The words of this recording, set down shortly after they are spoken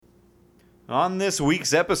On this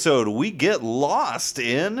week's episode, we get lost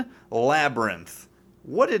in Labyrinth.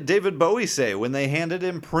 What did David Bowie say when they handed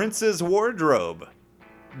him Prince's wardrobe?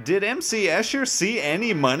 Did MC Escher see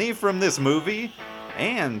any money from this movie?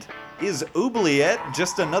 And is oubliette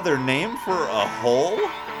just another name for a hole?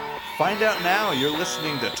 Find out now. You're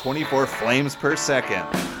listening to 24 Flames Per Second.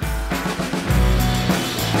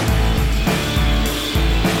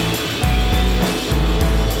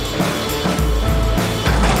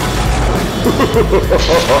 All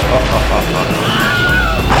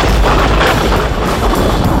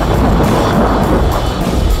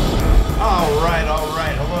right.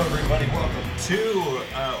 Hello, everybody. Welcome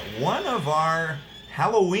to one of our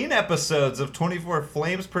Halloween episodes of 24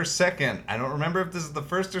 Flames Per Second. I don't remember if this is the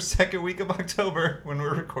first or second week of October when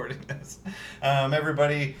we're recording this.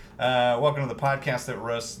 Everybody, welcome to the podcast that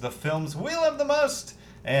roasts the films we love the most.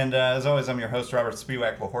 And as always, I'm your host, Robert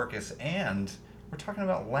Spiewak Lahorkis, and we're talking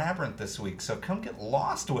about Labyrinth this week, so come get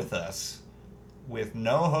lost with us with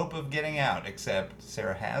no hope of getting out, except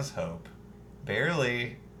Sarah has hope.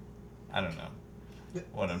 Barely. I don't know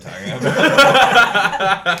what I'm talking about.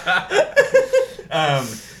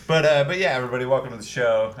 But yeah, everybody, welcome to the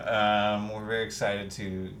show. We're very excited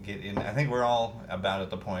to get in. I think we're all about at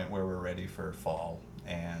the point where we're ready for fall,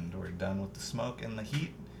 and we're done with the smoke and the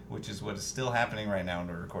heat, which is what is still happening right now when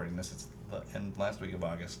we're recording this. It's the last week of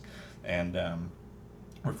August. And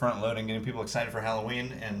we're front-loading, getting people excited for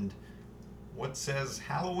Halloween, and what says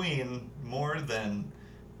Halloween more than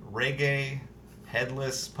reggae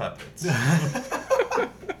headless puppets?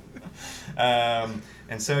 And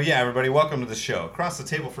so, yeah, everybody, welcome to the show. Across the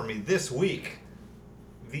table for me this week,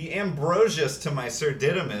 the Ambrosius to my Sir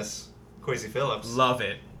Didymus, Kwesi Phillips. Love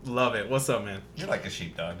it. What's up, man? You're like a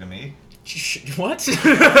sheepdog to me. What?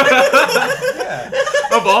 Yeah.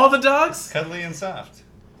 Of all the dogs? Cuddly and soft.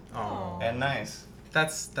 Oh. And nice.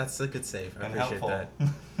 That's a good save. I And appreciate helpful. that.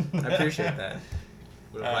 I appreciate that.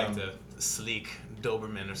 Would have liked a sleek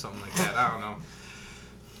Doberman or something like that. I don't know.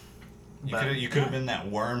 You could have been that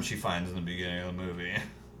worm she finds in the beginning of the movie.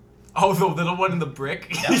 Oh, the little one in the brick?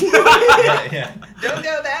 Yeah. Don't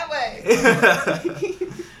go that way.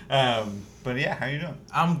 But yeah, how you doing?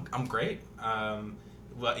 I'm great.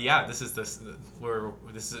 Well, yeah, this is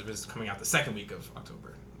coming out the second week of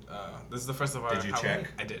October. This is the first of our Did you Halloween.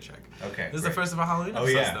 check? I did check. Okay. This is the first of our Halloween Oh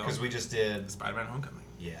episodes, yeah, though. because we just did Spider-Man: Homecoming.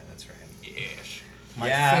 Yeah, that's right. Yeesh.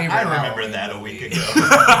 I remember that a week ago.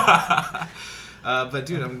 But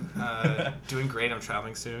dude, I'm doing great. I'm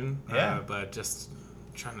traveling soon. Yeah. But just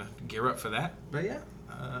trying to gear up for that. But yeah,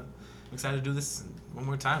 I'm excited to do this one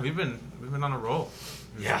more time. We've been on a roll.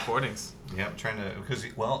 Yeah. Recordings. Yep, because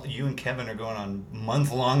you and Kevin are going on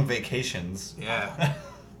month-long vacations. Yeah.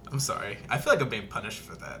 I'm sorry. I feel like I'm being punished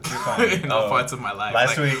for that. You're fine. In all parts of my life.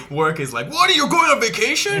 Last week, work is like, what, are you going on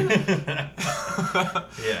vacation?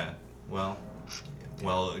 Yeah. Well,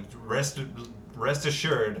 rest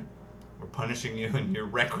assured, we're punishing you in your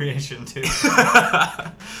recreation too.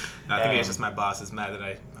 I think it's just my boss is mad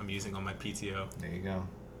that I'm using all my PTO. There you go.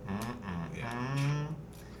 Yeah.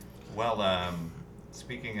 Well,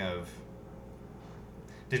 speaking of,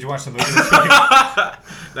 did you watch the movie this week?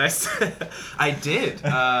 Nice. I did.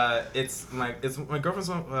 It's my girlfriend's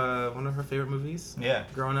one of her favorite movies. Yeah.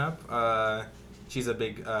 Growing up, she's a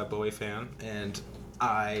big Bowie fan, and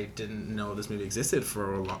I didn't know this movie existed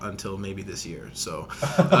until maybe this year. So,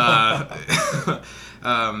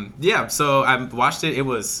 yeah. So I watched it. It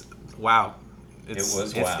was wow. It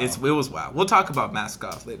was wow. We'll talk about Mask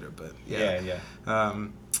Off later, but yeah.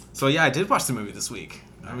 So yeah, I did watch the movie this week.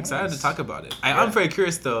 I'm excited to talk about it. I'm very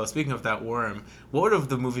curious though. Speaking of that worm, what would have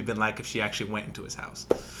the movie been like if she actually went into his house?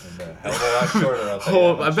 A hell of a lot shorter. I'll tell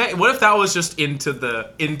you that much. What if that was just into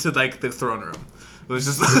like the throne room? It was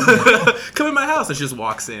just come in my house and she just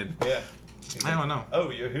walks in. Yeah. I don't know.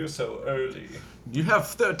 Oh, you're here so early. You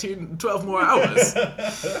have 12 more hours.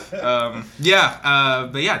 But yeah,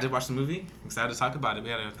 I did watch the movie. Excited to talk about it. We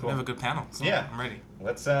have a good panel. So yeah, I'm ready.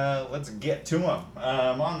 Let's get to them.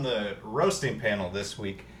 On the roasting panel this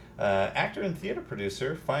week, actor and theater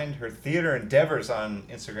producer. Find her theater endeavors on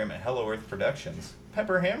Instagram at Hello Earth Productions.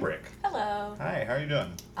 Pepper Hambrick. Hello. Hi, how are you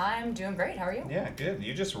doing? I'm doing great. How are you? Yeah, good.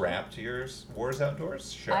 You just wrapped your Wars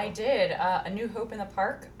Outdoors show. I did. A New Hope in the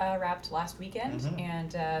Park wrapped last weekend,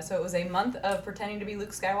 and so it was a month of pretending to be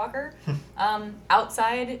Luke Skywalker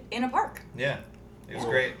outside in a park. Yeah, it was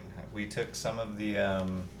great. We took some of the, a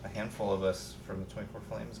handful of us from the 24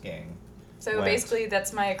 Flames gang. So basically,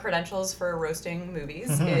 that's my credentials for roasting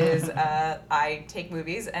movies, is I take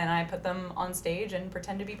movies and I put them on stage and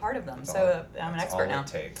pretend to be part of them. So I'm an expert now.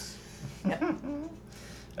 That's all it takes. Yep.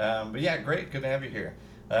 But yeah, great. Good to have you here.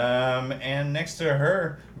 And next to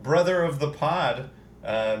her, brother of the pod,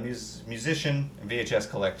 musician and VHS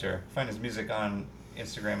collector. Find his music on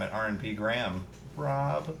Instagram at RNP Graham.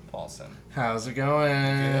 Rob Paulson. How's it going?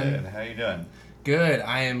 Good. How you doing? Good.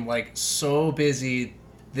 I am so busy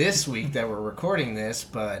this week that we're recording this,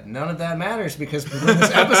 but none of that matters because when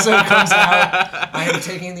this episode comes out, I am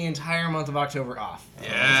taking the entire month of October off.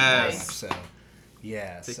 Yes. So,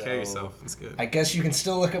 yeah. Take care of yourself. That's good. I guess you can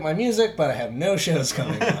still look at my music, but I have no shows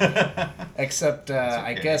coming up. Except, okay.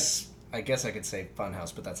 I guess I could say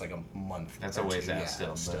Funhouse, but that's like a month. That's a ways out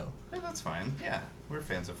still. But that's fine. Yeah, we're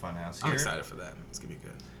fans of Funhouse here. I'm excited for that. It's going to be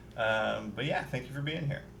good. But yeah, thank you for being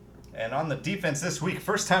here. And on the defense this week,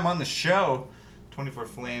 first time on the show, 24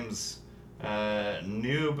 Flames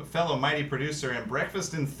noob, fellow mighty producer, and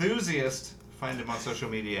breakfast enthusiast. Find him on social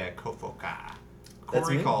media at Kofoka.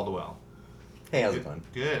 Corey Caldwell. Hey, how's it going?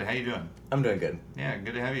 Good. How you doing? I'm doing good. Yeah,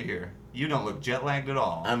 good to have you here. You don't look jet lagged at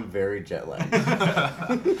all. I'm very jet lagged.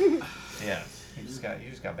 Yeah, you just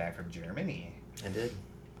got back from Germany. I did.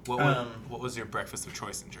 What was your breakfast of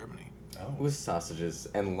choice in Germany? It was sausages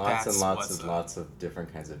and lots of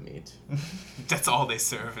different kinds of meat. That's all they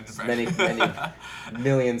serve in breakfast. Many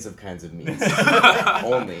millions of kinds of meats.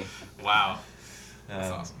 Only. Wow.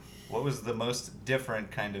 That's awesome. What was the most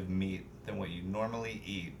different kind of meat than what you normally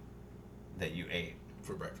eat that you ate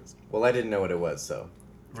for breakfast? Well, I didn't know what it was, so.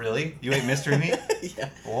 Really? You ate mystery meat? Yeah.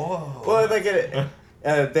 Whoa. Well,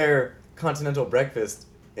 their continental breakfast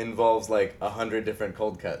involves 100 different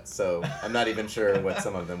cold cuts, so I'm not even sure what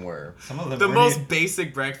some of them were. Some of them. The most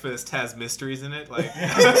basic breakfast has mysteries in it,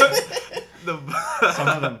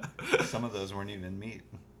 Some of those weren't even meat.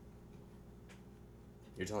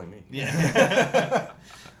 You're telling me. Yeah.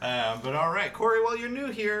 But all right, Corey. While you're new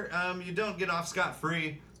here, you don't get off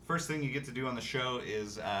scot-free. First thing you get to do on the show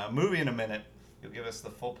is movie in a minute. You'll give us the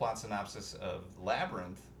full plot synopsis of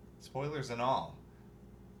Labyrinth, spoilers and all.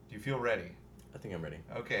 Do you feel ready? I think I'm ready.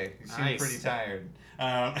 Okay, you seem pretty tired.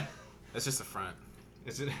 That's just a front.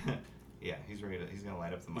 Is it? Yeah, he's ready. He's gonna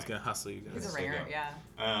light up the mic. He's gonna hustle you guys. He's a ringer, yeah.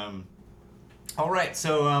 All right,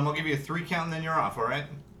 so I'll give you a 3 count and then you're off. All right.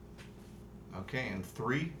 Okay, in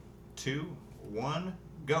 3, 2, 1,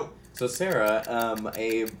 go. So Sarah,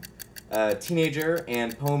 a teenager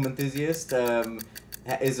and poem enthusiast,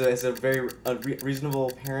 has a very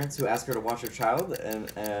reasonable parents who ask her to watch her child, and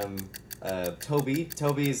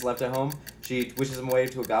Toby's left at home. She wishes him away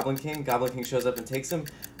to a Goblin King. Goblin King shows up and takes him.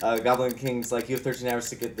 Goblin King's like, you have 13 hours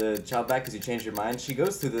to get the child back because you changed your mind. She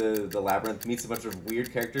goes through the labyrinth, meets a bunch of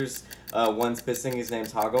weird characters. One's pissing, his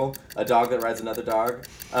name's Hoggle, a dog that rides another dog.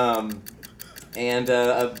 And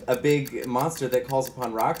a big monster that calls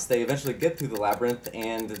upon rocks. They eventually get through the labyrinth,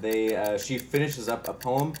 and she finishes up a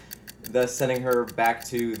poem, thus sending her back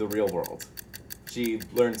to the real world. She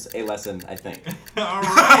learns a lesson, I think. All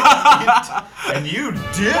right. And you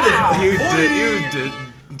did it. You did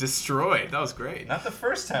destroy. That was great. Not the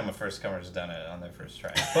first time a first comer's done it on their first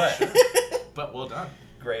try, but well done.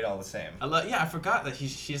 Great all the same. I forgot that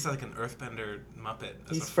she's like an earthbender Muppet.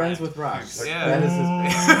 He's friends with rocks. Yeah.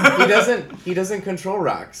 That is he doesn't control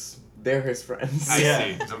rocks. They're his friends. I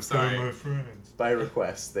see. I'm sorry. They're my friends. By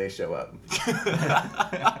request, they show up.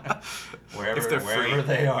 wherever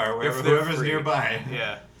they are, whoever's nearby.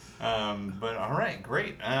 Yeah. But all right,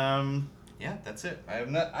 great. Yeah, that's it.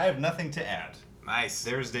 I have nothing to add. Nice.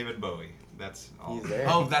 There's David Bowie. That's all. He's there.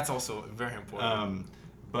 Oh, that's also very important.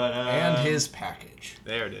 And his package.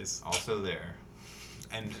 There it is. Also there.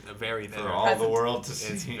 And very there. For all the world to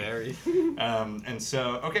see. It's very. And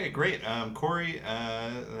so, okay, great. Corey,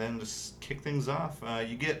 then just kick things off.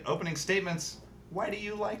 You get opening statements. Why do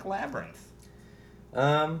you like Labyrinth?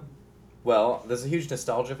 Well, there's a huge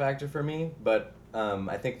nostalgia factor for me, but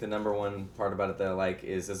I think the number one part about it that I like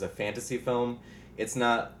is as a fantasy film, it's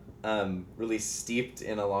not really steeped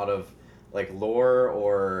in a lot of lore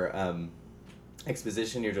or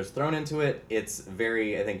exposition. You're just thrown into it. It's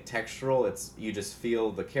very, I think, textural. You just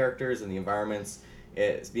feel the characters and the environments.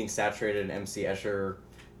 It's being saturated. MC Escher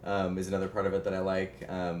is another part of it that I like.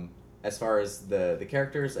 As far as the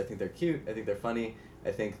characters, I think they're cute. I think they're funny. I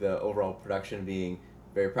think the overall production being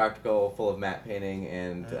very practical, full of matte painting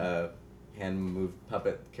and hand-moved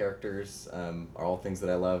puppet characters are all things that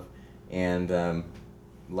I love. And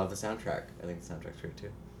love the soundtrack. I think the soundtrack's great,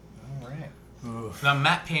 too. All right. Oof. Now,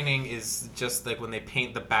 matte painting is just like when they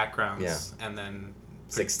paint the backgrounds and then...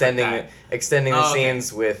 It's extending the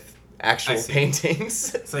scenes with actual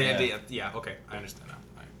paintings. So okay, I understand now.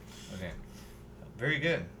 Right. Okay, very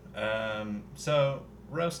good. So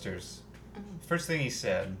roasters. First thing he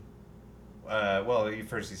said,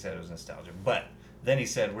 first he said it was nostalgia, but then he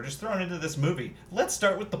said, we're just thrown into this movie. Let's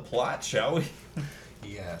start with the plot, shall we?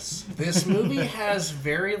 Yes. This movie has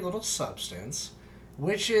very little substance,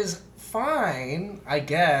 which is fine, I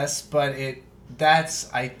guess, but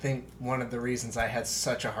that's, I think, one of the reasons I had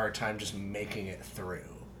such a hard time just making it through.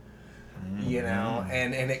 Mm-hmm. You know?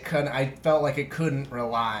 And I felt like it couldn't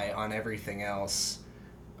rely on everything else,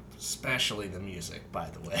 especially the music, by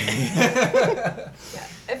the way. Yeah.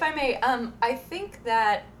 If I may, I think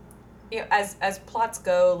that, you know, as plots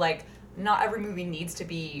go, like, not every movie needs to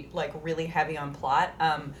be, like, really heavy on plot.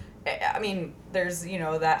 I mean, there's, you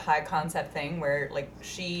know, that high concept thing where, like,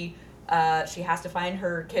 she has to find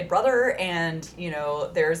her kid brother, and, you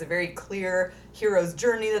know, there's a very clear hero's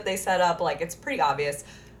journey that they set up. Like, it's pretty obvious.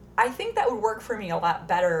 I think that would work for me a lot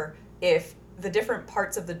better if the different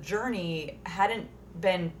parts of the journey hadn't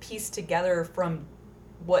been pieced together from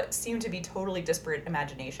what seemed to be totally disparate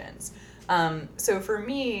imaginations. So for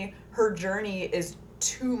me, her journey is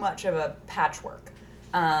too much of a patchwork.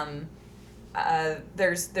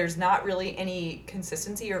 There's not really any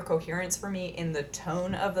consistency or coherence for me in the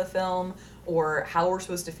tone of the film, or how we're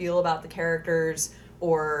supposed to feel about the characters,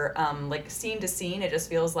 or like scene to scene. It just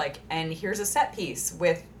feels like, and here's a set piece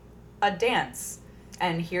with a dance,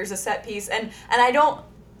 and here's a set piece, and I don't,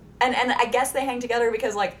 and I guess they hang together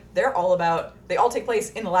because, like, they all take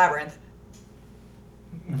place in the labyrinth.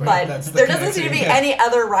 But there doesn't seem to be any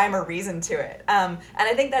other rhyme or reason to it. And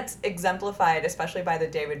I think that's exemplified, especially by the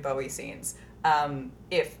David Bowie scenes.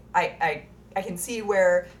 If I can see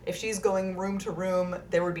where if she's going room to room,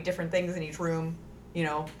 there would be different things in each room, you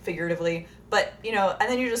know, figuratively. But, you know, and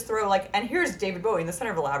then you just throw, like, and here's David Bowie in the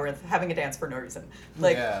center of a labyrinth having a dance for no reason.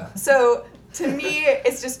 Like, so to me,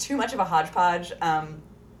 it's just too much of a hodgepodge.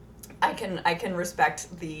 I can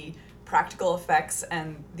respect the practical effects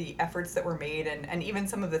and the efforts that were made, and even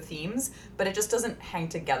some of the themes, but it just doesn't hang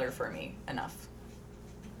together for me enough.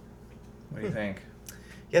 What do you think?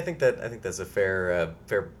 Yeah, I think that's a fair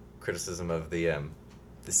criticism of the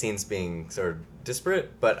scenes being sort of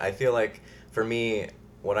disparate. But I feel like for me,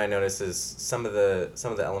 what I notice is some of the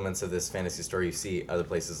elements of this fantasy story you see other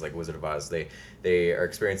places like Wizard of Oz. They are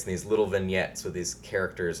experiencing these little vignettes with these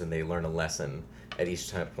characters, and they learn a lesson at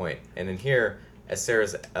each point. And in here, as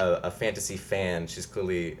Sarah's a fantasy fan, she's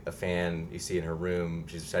clearly a fan. You see in her room,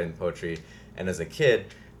 she's reciting poetry. And as a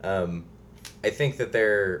kid, I think that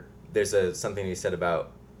there's something you said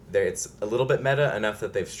about it's a little bit meta enough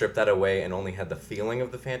that they've stripped that away and only had the feeling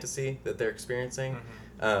of the fantasy that they're experiencing.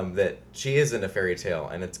 Mm-hmm. That she is in a fairy tale,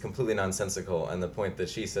 and it's completely nonsensical. And the point that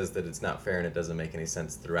she says that it's not fair and it doesn't make any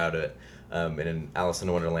sense throughout it, in an Alice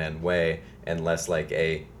in Wonderland way, and less like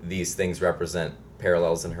these things represent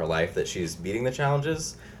parallels in her life that she's meeting the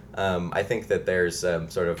challenges. I think that there's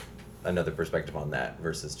sort of another perspective on that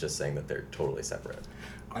versus just saying that they're totally separate.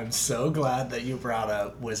 I'm so glad that you brought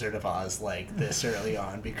up Wizard of Oz like this early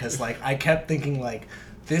on, because like I kept thinking like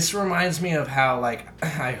this reminds me of how like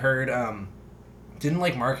I heard didn't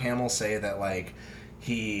like Mark Hamill say that like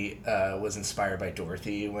he was inspired by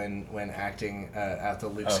Dorothy when acting at the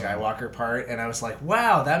Luke Skywalker part, and I was like,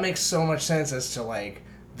 wow, that makes so much sense as to like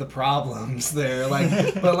the problems there,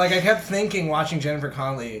 like, but like I kept thinking watching Jennifer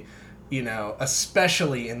Connelly, you know,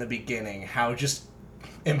 especially in the beginning, how just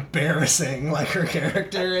embarrassing like her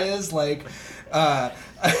character is, like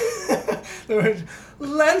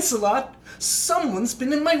Lancelot, someone's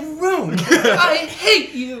been in my room. I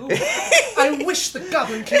hate you. I wish the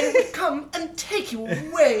Goblin King would come and take you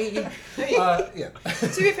away. Yeah.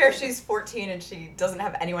 To be fair, she's 14 and she doesn't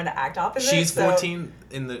have anyone to act opposite. She's 14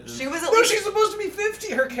 in the. She was. No, she's supposed to be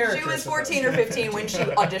 50. Her character. She was 14 or 15 when she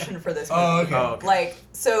auditioned for this movie. Okay. Like,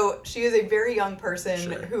 so she is a very young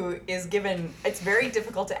person who is given. It's very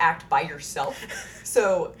difficult to act by yourself.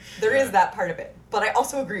 So there is that part of it. But I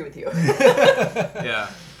also agree with you. Yeah.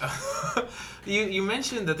 You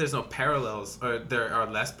mentioned that there's no parallels, or there are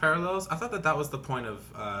less parallels. I thought that was the point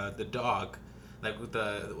of the dog, like with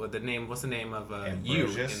the name. What's the name of you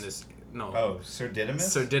in this? No. Oh, Sir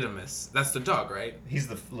Didymus? Sir Didymus. That's the dog, right? He's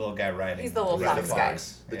the little guy riding. He's the little fox guy.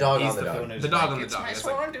 The dog He's on the dog. The dog on the it's dog. my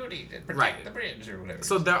sworn duty to protect the bridge or whatever.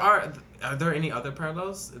 So are there any other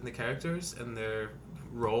parallels in the characters and their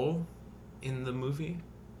role in the movie?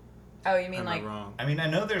 Oh, you mean like? Wrong? I mean, I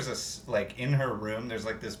know there's like in her room. There's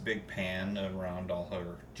like this big pan around all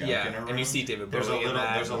her junk in her room. And you see David Bowie.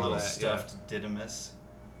 There's a little stuffed Didymus.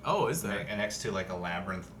 Oh, is there? Right, and next to like a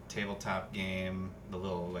labyrinth tabletop game, the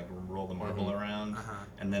little like roll the marble around,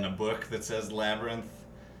 and then a book that says Labyrinth.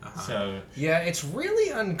 So yeah, it's really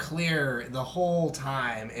unclear the whole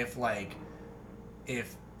time if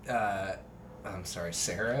I'm sorry,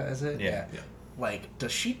 Sarah, is it? Yeah. Like,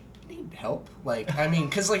 does she need help? Like, I mean,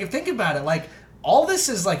 because like if think about it, like all this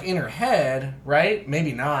is like in her head, right?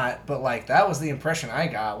 Maybe not, but like that was the impression I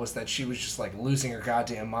got, was that she was just like losing her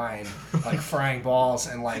goddamn mind, like frying balls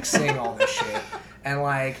and like saying all this shit. And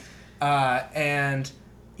like, and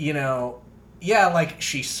you know, yeah, like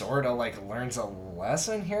she sort of like learns a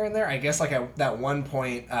lesson here and there. I guess like at that one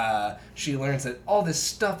point, she learns that all this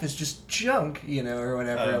stuff is just junk, you know, or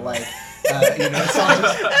whatever. Like, you know, it's all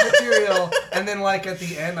just material. And then like at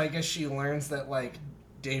the end, I guess she learns that like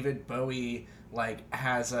David Bowie like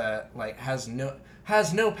has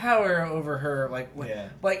no power over her,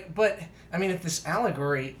 but I mean, if this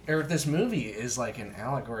allegory or if this movie is like an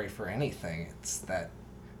allegory for anything, it's that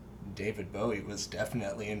David Bowie was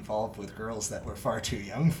definitely involved with girls that were far too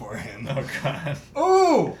young for him. Oh God.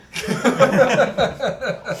 Ooh.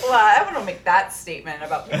 Well, I want to make that statement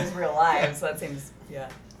about people's real lives. That seems, yeah.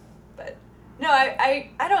 But no, I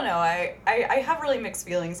don't know. I have really mixed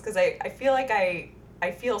feelings because I feel like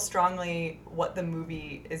I feel strongly what the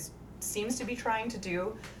movie seems to be trying to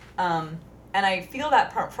do, and I feel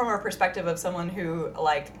that from a perspective of someone who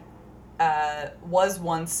like was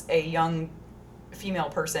once a young female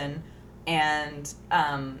person and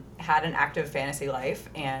had an active fantasy life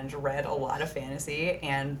and read a lot of fantasy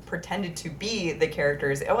and pretended to be the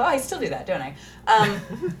characters. Well, I still do that, don't I?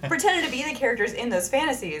 Pretended to be the characters in those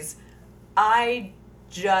fantasies.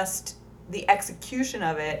 The execution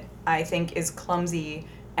of it, I think, is clumsy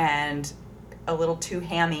and a little too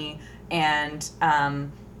hammy, and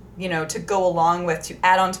you know, to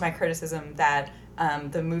add on to my criticism that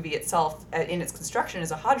the movie itself, in its construction,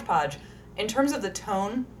 is a hodgepodge. In terms of the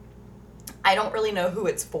tone, I don't really know who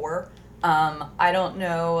it's for. I don't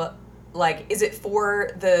know, like, is it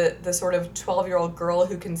for the sort of 12-year-old girl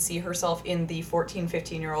who can see herself in the 14,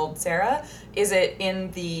 15-year-old Sarah? Is it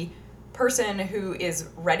in the person who is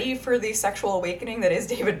ready for the sexual awakening that is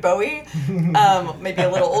David Bowie? Maybe a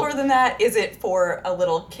little older than that? Is it for a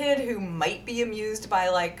little kid who might be amused by,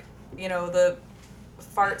 like, you know, the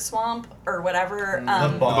fart swamp or whatever?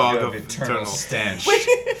 The bog of eternal stench. Which,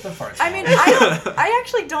 I mean, I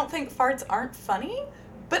actually don't think farts aren't funny,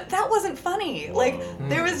 but that wasn't funny. Whoa. Like,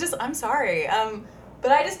 there was just, I'm sorry,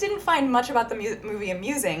 but I just didn't find much about the movie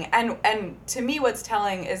amusing. And to me, what's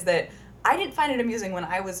telling is that I didn't find it amusing when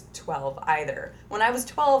I was 12 either. When I was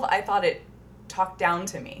 12, I thought it talked down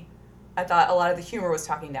to me. I thought a lot of the humor was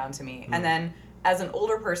talking down to me. And then as an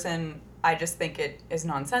older person, I just think it is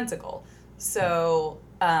nonsensical. So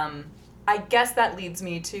I guess that leads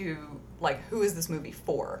me to, like, who is this movie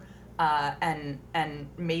for? And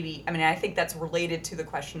maybe, I mean, I think that's related to the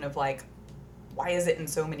question of, like, why is it in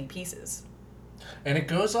so many pieces? And it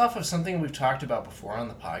goes off of something we've talked about before on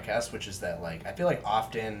the podcast, which is that, like, I feel like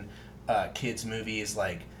often kids' movies,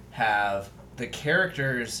 like, have the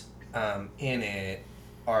characters in it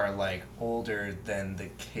are, like, older than the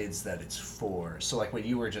kids that it's for. So, like, what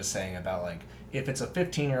you were just saying about, like, if it's a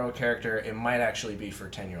 15-year-old character, it might actually be for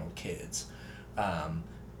 10-year-old kids.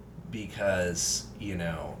 Because, you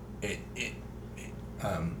know, it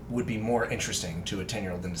would be more interesting to a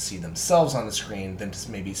 10-year-old than to see themselves on the screen than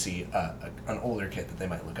to maybe see an older kid that they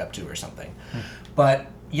might look up to or something. But,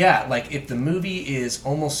 yeah, like, if the movie is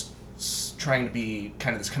almost trying to be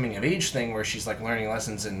kind of this coming-of-age thing where she's, like, learning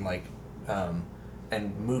lessons and, like,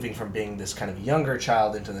 and moving from being this kind of younger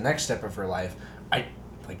child into the next step of her life,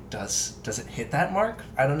 does it hit that mark?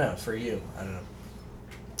 I don't know. For you, I don't know.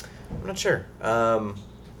 I'm not sure.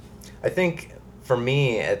 I think for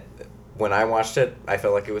me, when I watched it, I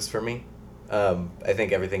felt like it was for me. I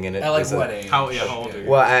think everything in it. At like what age? How old are you?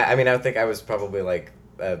 Well, I mean, I think I was probably like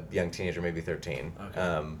a young teenager, maybe 13.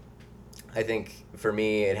 Okay. I think for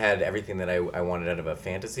me, it had everything that I wanted out of a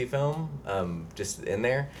fantasy film, just in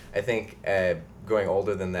there. I think going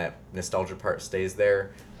older than that, nostalgia part stays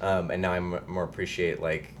there, and now I more appreciate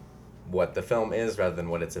like what the film is rather than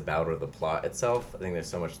what it's about or the plot itself. I think there's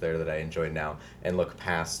so much there that I enjoy now and look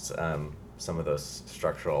past some of those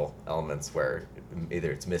structural elements where either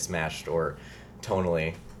it's mismatched or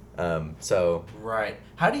tonally. So right.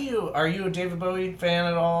 Are you a David Bowie fan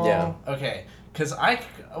at all? Yeah. Okay. Because I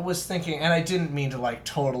was thinking, and I didn't mean to, like,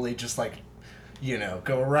 totally just, like, you know,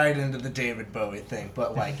 go right into the David Bowie thing,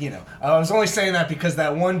 but, like, you know, I was only saying that because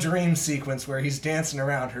that one dream sequence where he's dancing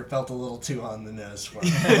around her felt a little too on the nose for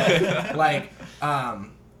me.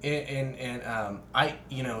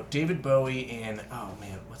 David Bowie in, oh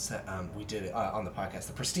man, what's that? We did it on the podcast,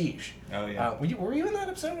 The Prestige. Oh yeah. Were you in that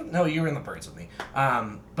episode? No, you were in The Birds with me.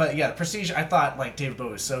 But yeah, The Prestige, I thought like David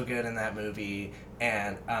Bowie was so good in that movie,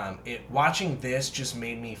 and watching this just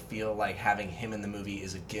made me feel like having him in the movie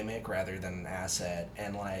is a gimmick rather than an asset,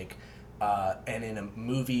 and like. And in a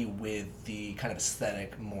movie with the kind of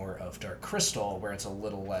aesthetic more of Dark Crystal, where it's a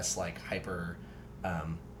little less like hyper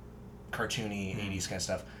cartoony 80s kind of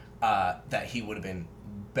stuff, that he would have been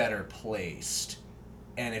better placed.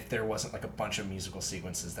 And if there wasn't like a bunch of musical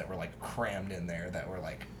sequences that were like crammed in there that were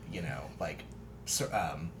like, you know, like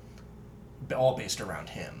all based around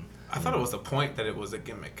him. I thought it was the point that it was a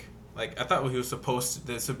gimmick. Like, I thought he was supposed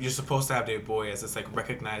to, you're supposed to have David Bowie as this like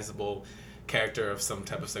recognizable character of some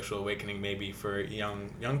type of sexual awakening, maybe for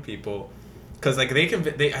young people. Because like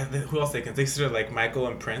who else they consider like Michael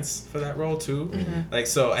and Prince for that role too. Mm-hmm. Like,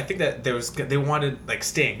 so I think that they wanted like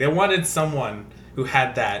Sting. They wanted someone who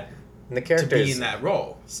had that and the characters to be in that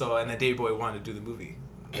role. So, and then David Bowie wanted to do the movie.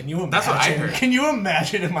 Can you imagine? That's what I heard. Can you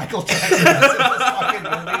imagine if Michael Jackson was in this fucking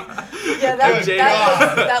movie? Yeah,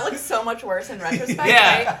 that looks so much worse in retrospect,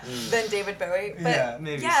 Yeah. right? Than David Bowie. But Yeah,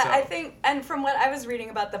 maybe so. I think, and from what I was reading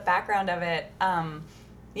about the background of it,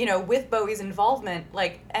 you know, with Bowie's involvement,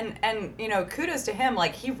 like, and you know, kudos to him,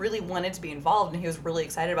 like, he really wanted to be involved and he was really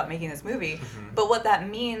excited about making this movie. Mm-hmm. But what that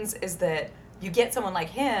means is that you get someone like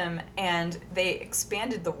him, and they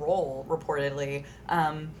expanded the role, reportedly.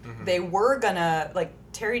 They were gonna, like,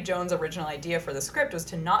 Terry Jones' original idea for the script was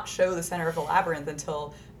to not show the center of the labyrinth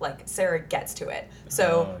until, like, Sarah gets to it.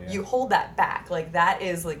 So you hold that back. Like, that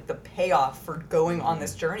is, like, the payoff for going on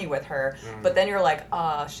this journey with her. But then you're like,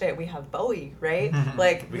 shit, we have Bowie, right?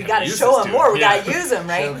 Like, we gotta show him more. We gotta use him,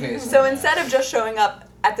 right? Showcase So him, instead of just showing up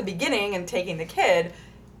at the beginning and taking the kid,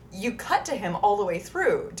 you cut to him all the way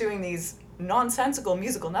through doing these nonsensical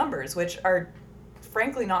musical numbers, which are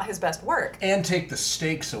frankly not his best work. And take the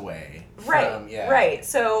stakes away. Right.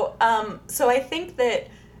 So I think that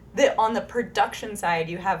on the production side,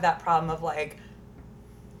 you have that problem of like,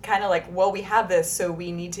 kind of like, well, we have this, so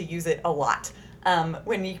we need to use it a lot.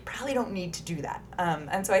 When you probably don't need to do that.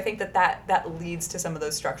 And so I think that leads to some of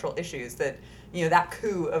those structural issues that, you know, that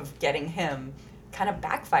coup of getting him kind of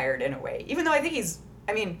backfired in a way. Even though I think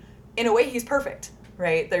in a way he's perfect.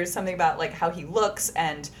 Right? There's something about like how he looks,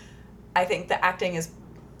 and I think the acting is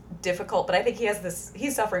difficult, but I think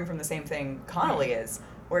he's suffering from the same thing Connolly is,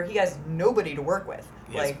 where he has nobody to work with.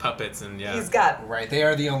 He has puppets and he's got Right, they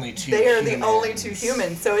are the only two. They are the only two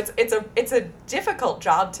humans. So it's a difficult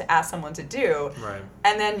job to ask someone to do. Right.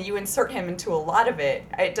 And And then you insert him into a lot of it.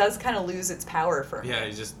 It does kind of lose its power for him. yeah,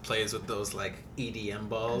 he just plays with those like EDM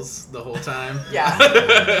balls the whole time. Yeah.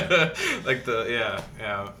 Like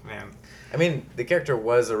man. I mean, the character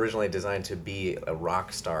was originally designed to be a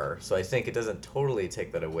rock star, so I think it doesn't totally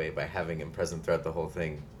take that away by having him present throughout the whole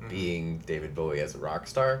thing, being David Bowie as a rock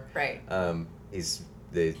star. Right. He's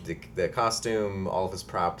the costume, all of his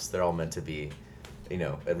props, they're all meant to be, you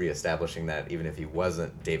know, reestablishing that even if he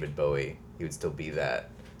wasn't David Bowie, he would still be that.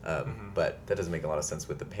 But that doesn't make a lot of sense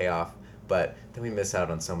with the payoff. But then we miss out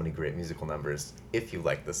on so many great musical numbers if you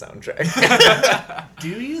like the soundtrack. Do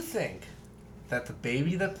you think that the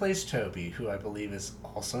baby that plays Toby, who I believe is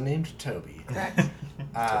also named Toby, Correct. Toby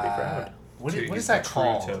Proud. What He's is the that true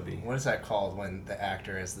called? Toby. What is that called when the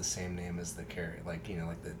actor has the same name as the character? Like, you know,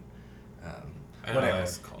 like the I don't know whatever. what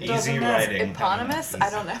it's called. Easy writing. Eponymous? I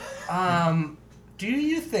don't know. Do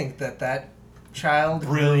you think that child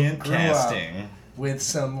Brilliant grew casting. up with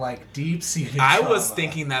some like deep-seated I trauma? was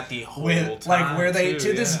thinking that the whole With, time. like, where they, too,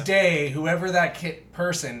 to this day, whoever that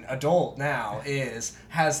person, adult now,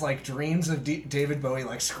 has, like, dreams of David Bowie,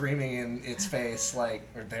 like, screaming in its face, like,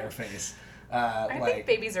 or their face. I think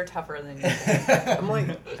babies are tougher than you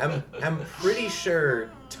think. I'm pretty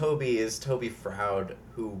sure Toby is Toby Froud,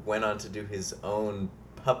 who went on to do his own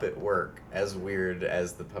puppet work as weird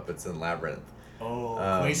as the puppets in Labyrinth. Oh,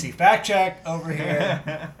 Quasi fact check over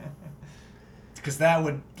here. Because that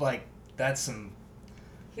would, like, that's some...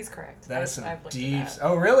 He's correct. That is some I've looked deep... at that.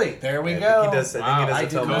 Oh, really? There we I go. think he does. I think he does I a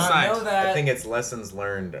did film. not know that. I think it's Lessons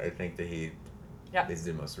Learned. I think that he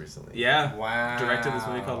did most recently. Yeah. Wow. Directed this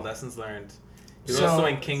movie called Lessons Learned. He was So- also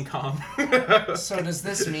in King Kong. So does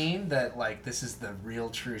this mean that, like, this is the real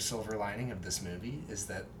true silver lining of this movie? Is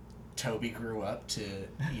that Toby grew up to,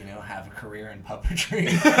 you know, have a career in puppetry?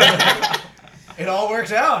 It all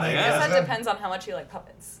worked out, I I guess guess. that depends on how much you like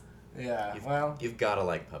puppets. Yeah, well... You've got to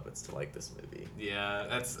like puppets to like this movie. Yeah,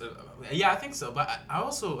 that's I think so. But I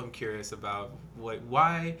also am curious about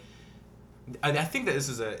why. I think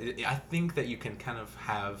that I think that you can kind of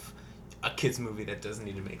have a kids movie that doesn't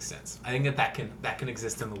need to make sense. I think that can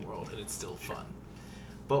exist in the world and it's still fun.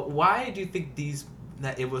 But why do you think this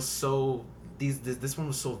one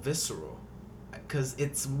was so visceral? Because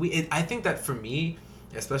I think that for me,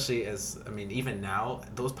 especially even now,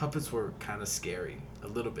 those puppets were kind of scary a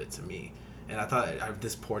little bit to me. And I thought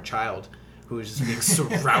this poor child who is just being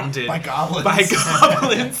surrounded by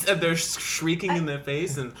goblins. And they're shrieking in their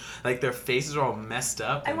face, and like their faces are all messed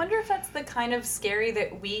up. I wonder if that's the kind of scary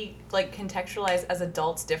that we like contextualize as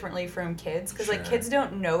adults differently from kids, because like kids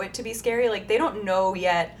don't know it to be scary. Like they don't know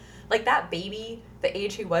yet. Like that baby, the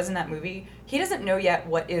age he was in that movie, he doesn't know yet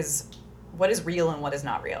what is real and what is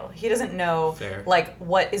not real. He doesn't know like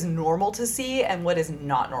what is normal to see and what is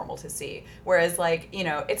not normal to see. Whereas like, you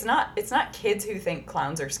know, it's not kids who think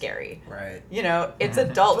clowns are scary. Right. You know, it's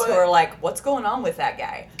adults who are like, what's going on with that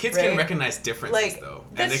guy? Kids can recognize differences though.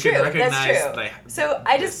 That's and they true. Can recognize, that's true. Like, so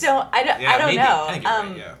I just don't I don't maybe. know. I think you're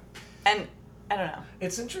right, yeah. And I don't know.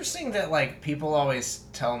 It's interesting that like people always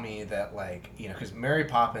tell me that like, you know, because Mary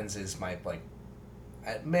Poppins is my like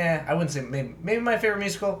I wouldn't say maybe my favorite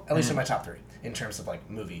musical, at least in my top 3 in terms of like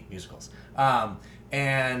movie musicals.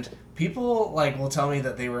 And people like will tell me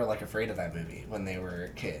that they were like afraid of that movie when they were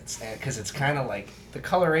kids, because it's kind of like the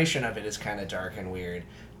coloration of it is kind of dark and weird,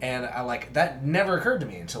 and I like that never occurred to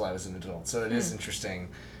me until I was an adult. So it is interesting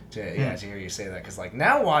to hear you say that, because like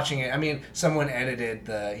now watching it, I mean, someone edited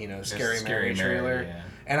the Scary Mary trailer. Yeah.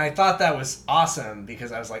 And I thought that was awesome,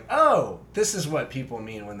 because I was like, oh, this is what people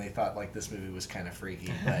mean when they thought like this movie was kind of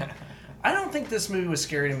freaky. But I don't think this movie was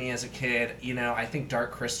scary to me as a kid. You know, I think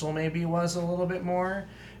Dark Crystal maybe was a little bit more.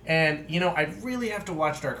 And, you know, I'd really have to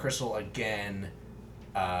watch Dark Crystal again,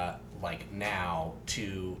 like now,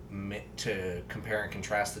 to compare and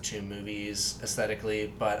contrast the two movies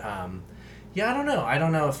aesthetically. But, yeah, I don't know. I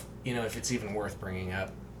don't know if it's even worth bringing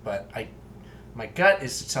up. But my gut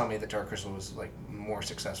is to tell me that Dark Crystal was like more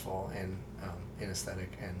successful in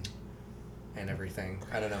aesthetic and everything.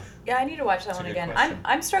 I don't know. Yeah, I need to watch that one again.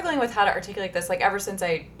 I'm struggling with how to articulate this. Like ever since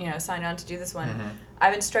I signed on to do this one,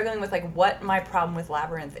 I've been struggling with like what my problem with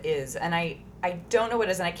Labyrinth is, and I don't know what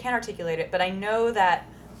it is, and I can't articulate it. But I know that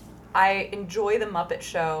I enjoy the Muppet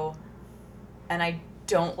Show, and I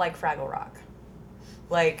don't like Fraggle Rock.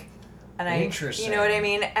 Like, and Interesting. You know what I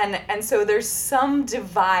mean? And so there's some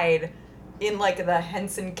divide in like the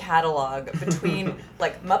Henson catalog between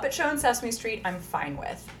like Muppet Show and Sesame Street I'm fine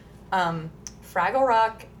with. Fraggle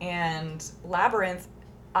Rock and Labyrinth,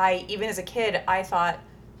 even as a kid, I thought,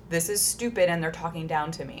 this is stupid and they're talking down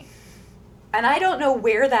to me. And I don't know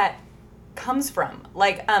where that comes from.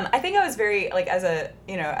 Like, I think I was very, like, as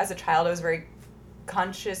a child, I was very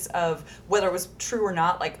conscious of whether it was true or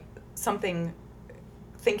not, like something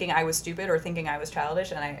thinking I was stupid or thinking I was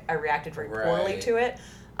childish, and I reacted very poorly to it.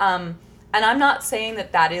 And I'm not saying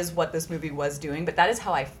that is what this movie was doing, but that is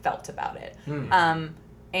how I felt about it.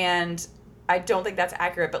 And I don't think that's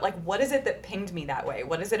accurate, but like, what is it that pinged me that way?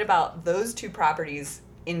 What is it about those two properties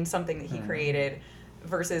in something that he created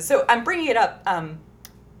versus, so I'm bringing it up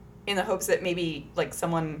in the hopes that maybe like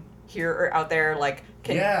someone here or out there like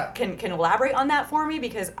can elaborate on that for me,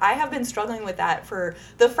 because I have been struggling with that for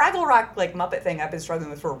the Fraggle Rock like Muppet thing. I've been struggling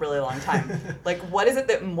with for a really long time. Like, what is it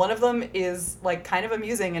that one of them is like kind of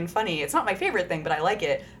amusing and funny? It's not my favorite thing, but I like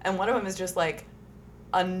it, and one of them is just like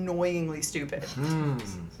annoyingly stupid.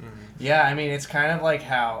 Yeah, I mean, it's kind of like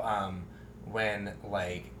how when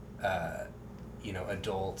like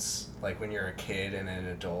adults, like when you're a kid and an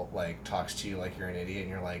adult like talks to you like you're an idiot, and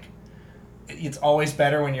you're like, it's always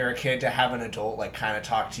better when you're a kid to have an adult like kind of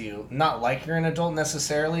talk to you, not like you're an adult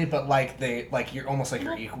necessarily, but like you're almost like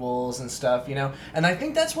your equals and stuff, you know. And I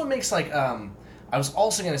think that's what makes like I was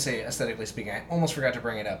also going to say, aesthetically speaking, I almost forgot to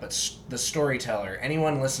bring it up, but The Storyteller,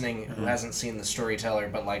 anyone listening who hasn't seen The Storyteller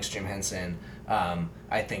but likes Jim Henson,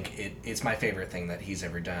 I think it's my favorite thing that he's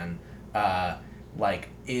ever done. Like,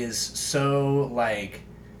 is so, like,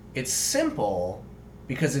 it's simple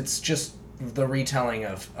because it's just the retelling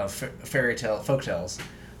of folktales,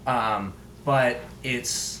 but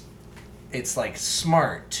it's like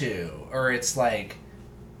smart too, or it's like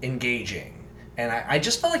engaging, and I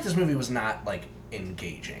just felt like this movie was not like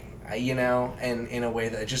engaging, and in a way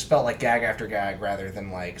that it just felt like gag after gag rather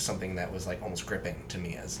than like something that was like almost gripping to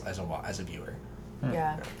me as a viewer.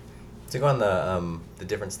 Yeah. To go on the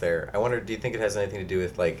difference there, I wonder, do you think it has anything to do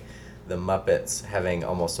with like the Muppets having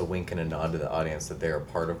almost a wink and a nod to the audience that they're a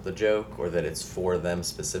part of the joke, or that it's for them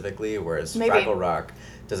specifically, whereas Fraggle Rock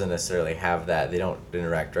doesn't necessarily have that. They don't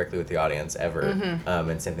interact directly with the audience ever.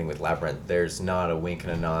 And same thing with Labyrinth. There's not a wink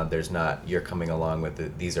and a nod. There's not, you're coming along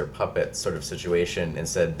with these are puppets sort of situation.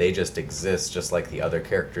 Instead, they just exist just like the other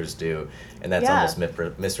characters do, and that's almost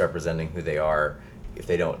misrepresenting who they are if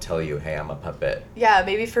they don't tell you, hey, I'm a puppet. Yeah,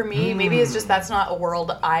 maybe for me, maybe it's just that's not a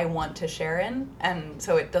world I want to share in, and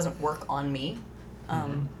so it doesn't work on me.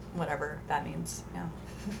 Whatever that means. Yeah.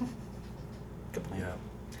 Good point. Yeah.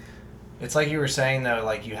 It's like you were saying, though,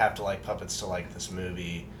 like, you have to like puppets to like this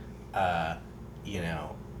movie.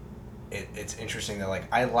 it's interesting that like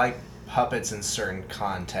I like puppets in certain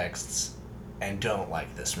contexts and don't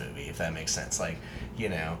like this movie, if that makes sense. Like, you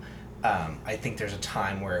know, I think there's a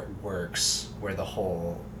time where it works, where the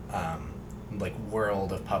whole like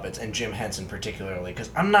world of puppets, and Jim Henson particularly, because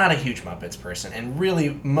I'm not a huge Muppets person, and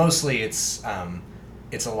really mostly it's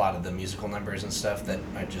a lot of the musical numbers and stuff that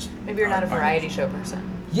I just... Maybe you're not a variety show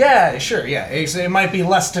person. Yeah, sure, yeah. It might be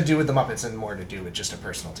less to do with the Muppets and more to do with just a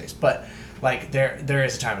personal taste. But, like, there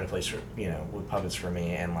is a time and a place for, you know, with puppets for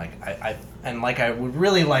me. And, like, I would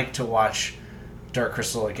really like to watch Dark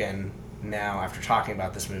Crystal again now after talking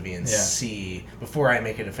about this movie and see, before I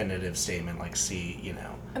make a definitive statement, like, see, you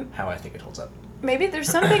know, how I think it holds up. Maybe there's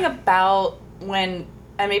something about when,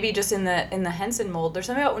 and maybe just in the Henson mold, there's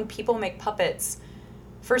something about when people make puppets...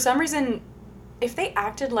 For some reason, if they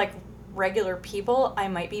acted like regular people, I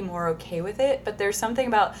might be more okay with it. But there's something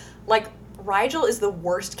about, like, Rigel is the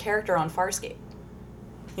worst character on Farscape.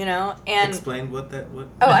 You know? And explain what. Oh,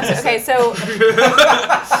 I'm sorry. Okay, so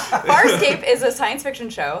Farscape is a science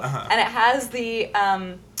fiction show, and it has the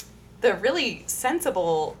really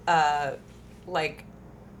sensible, like,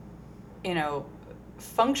 you know,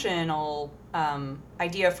 functional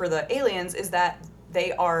idea for the aliens is that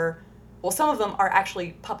they are... Well, some of them are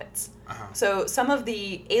actually puppets. So some of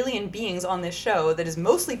the alien beings on this show that is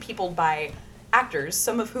mostly peopled by actors,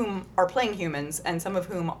 some of whom are playing humans and some of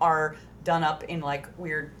whom are done up in like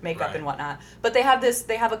weird makeup and whatnot. But they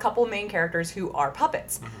have a couple main characters who are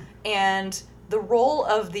puppets. And the role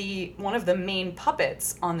of one of the main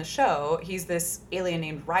puppets on the show, he's this alien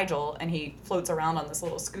named Rigel, and he floats around on this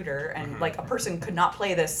little scooter, and like a person could not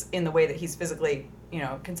play this in the way that he's physically, you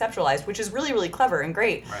know, conceptualized, which is really, really clever and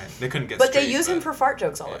great. Right. They couldn't get But straight, they use him for fart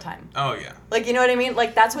jokes all the time. Oh, yeah. Like, you know what I mean?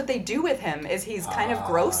 Like, that's what they do with him, is he's kind of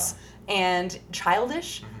gross and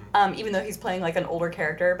childish, even though he's playing, like, an older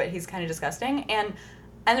character, but he's kind of disgusting. And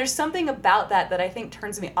there's something about that I think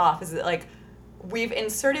turns me off, is that, like, we've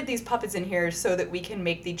inserted these puppets in here so that we can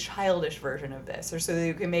make the childish version of this, or so that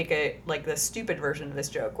you can make the stupid version of this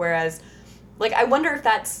joke. Whereas, like, I wonder if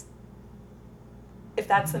that's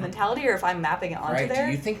the mentality, or if I'm mapping it onto there.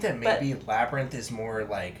 Do you think that maybe Labyrinth is more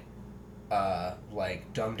like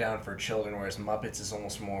dumbed down for children, whereas Muppets is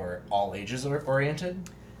almost more all ages oriented?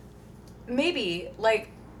 Maybe, like,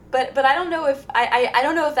 but I don't know if I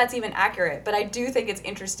don't know if that's even accurate. But I do think it's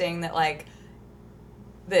interesting that like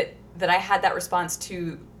that I had that response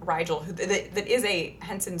to Rigel, that is a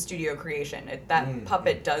Henson Studio creation. That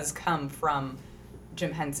puppet does come from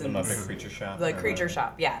Jim Henson's... The Muppet Creature Shop. The Creature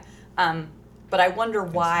Shop, yeah. But I wonder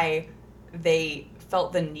why they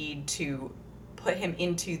felt the need to put him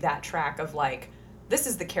into that track of, like, this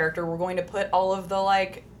is the character we're going to put all of the,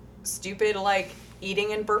 like, stupid, like,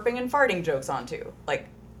 eating and burping and farting jokes onto. Like,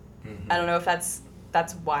 I don't know if that's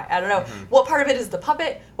why. I don't know. What part of it is the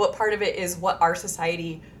puppet? What part of it is what our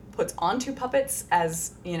society puts onto puppets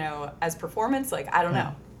as, you know, as performance? Like, I don't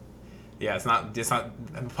know. Yeah, it's not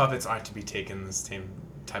puppets aren't to be taken the same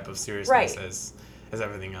type of seriousness as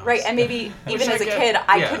everything else. Right, and maybe even as a kid,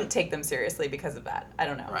 I couldn't take them seriously because of that. I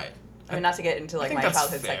don't know. Right. I mean, not to get into, like, my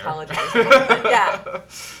childhood psychology or something, but yeah.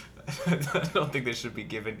 I don't think they should be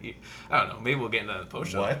given... I don't know, maybe we'll get into that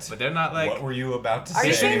post-show. What? But they're not, like... What were you about to say? Are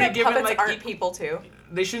you saying that puppets like, aren't people, too?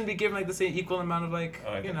 They shouldn't be given, like, the same equal amount of, like,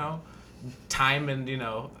 you know... time and, you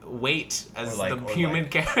know, weight as the human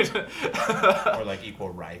character. Or like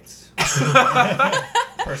equal rights.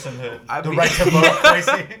 Personhood. The right to vote,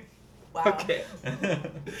 Tracy. Wow. Okay.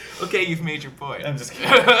 Okay, you've made your point. I'm just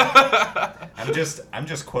kidding. I'm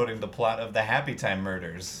just quoting the plot of The Happy Time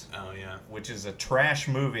Murders. Oh, yeah. Which is a trash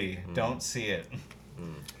movie. Don't see it.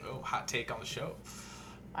 Oh, hot take on the show.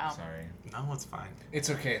 Wow. Sorry. No, it's fine. It's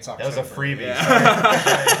okay. It's October. That was a freebie.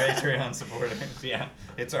 Yeah. Sorry, Patreon supporters. Yeah,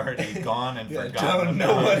 it's already gone and forgotten.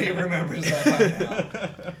 Nobody remembers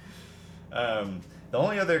that by now. The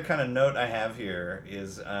only other kind of note I have here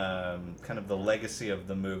is kind of the legacy of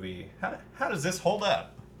the movie. How does this hold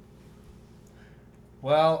up?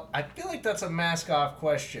 Well, I feel like that's a mask-off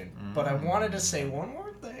question, but I wanted to say one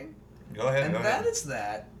more thing. Go ahead. And that is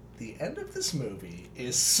that the end of this movie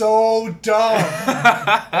is so dumb.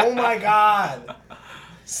 Oh my god.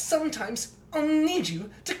 Sometimes I'll need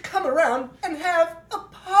you to come around and have a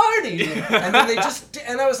party. And then they just,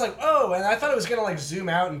 and I was like, oh, and I thought it was going to like zoom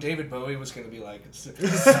out and David Bowie was going to be like sitting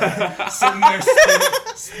there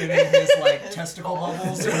spinning his like testicle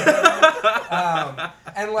bubbles.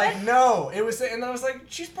 And like, no, it was, and I was like,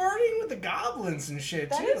 she's partying with the goblins and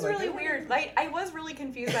shit too. That is like, really weird. Like, I was really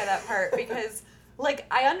confused by that part because, like,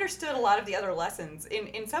 I understood a lot of the other lessons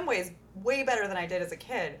in some ways way better than I did as a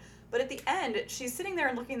kid. But at the end, she's sitting there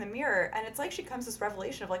and looking in the mirror, and it's like she comes to this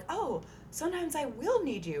revelation of like, oh, sometimes I will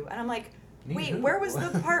need you. And I'm like, wait, where was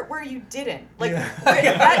the part where you didn't? Like,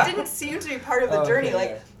 that didn't seem to be part of the journey.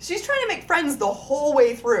 Like, she's trying to make friends the whole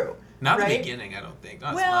way through. Not the beginning, I don't think.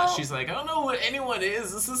 Not so much. She's like, I don't know what anyone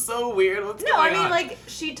is. This is so weird. What's going on? Like,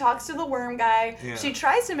 she talks to the worm guy. Yeah. She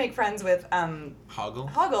tries to make friends with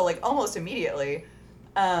Hoggle, like, almost immediately.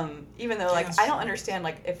 Even though, like, I don't understand,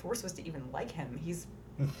 like, if we're supposed to even like him. He's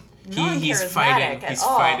he's fighting. He's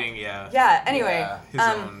fighting, yeah. Yeah, anyway. His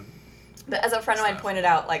own but as a friend of mine pointed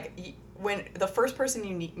out, like, when the first person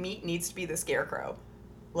you meet needs to be the Scarecrow.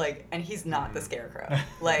 Like, and he's not the Scarecrow.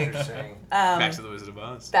 Like, Back to the Wizard of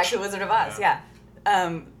Oz. Back to the Wizard of Oz, yeah.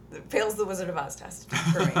 Fails the Wizard of Oz test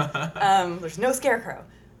for me. There's no Scarecrow.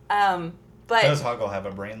 But does Hoggle have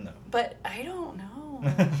a brain though? But I don't know.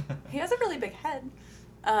 He has a really big head.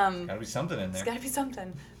 Gotta be something in there. There's gotta be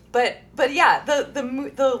something. But yeah,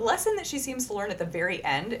 the lesson that she seems to learn at the very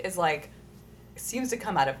end is like, seems to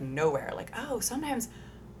come out of nowhere. Like, oh, sometimes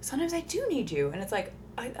I do need you, and it's like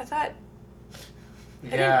I thought.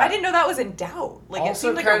 I didn't know that was in doubt. Like, also, it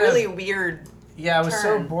seemed like a really weird. Yeah, I was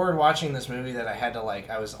so bored watching this movie that I had to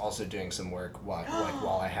I was also doing some work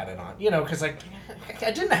while I had it on. You know, because I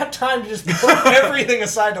didn't have time to just put everything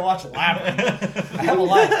aside to watch Labyrinth. I have a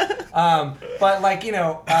life. But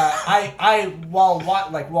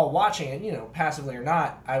while watching it, you know, passively or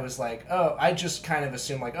not, I was like, oh, I just kind of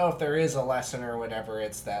assumed like, oh, if there is a lesson or whatever,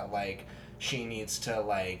 it's that like she needs to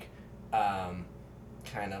kind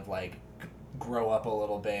of like grow up a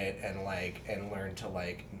little bit and learn to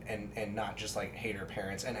and not just like hate her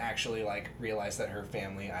parents and actually like realize that her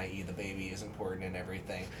family, i.e. the baby, is important and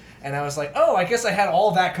everything. And I was like, oh, I guess I had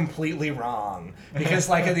all that completely wrong, because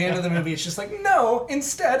like at the end of the movie it's just like, no,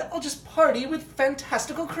 instead I'll just party with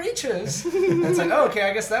fantastical creatures. And it's like, oh, okay,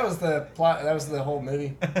 I guess that was the plot, that was the whole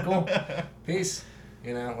movie. Cool. Peace.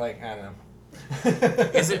 You know, like, I don't know.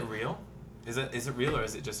 Is it real? Is it real, or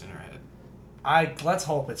is it just in her head? Let's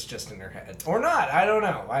hope it's just in her head, or not. I don't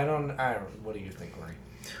know. I don't. What do you think, Corey?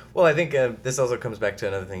 Well, I think this also comes back to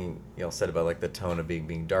another thing y'all said about like the tone of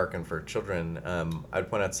being dark and for children. I'd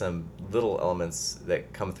point out some little elements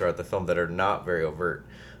that come throughout the film that are not very overt,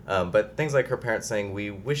 but things like her parents saying,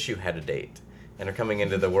 "We wish you had a date," and her coming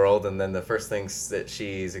into the world, and then the first things that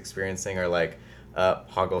she's experiencing are like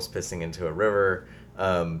Hoggle's pissing into a river.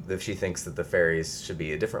 That she thinks that the fairies should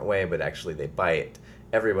be a different way, but actually they bite.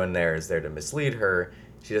 Everyone there is there to mislead her.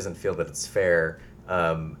 She doesn't feel that it's fair.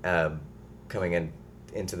 Coming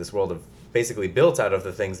into this world of basically built out of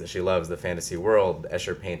the things that she loves, the fantasy world,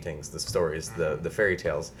 Escher paintings, the stories, the fairy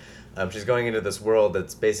tales. She's going into this world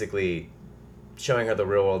that's basically showing her the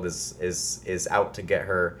real world is out to get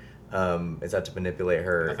her. It's out to manipulate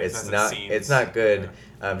her. It's not good.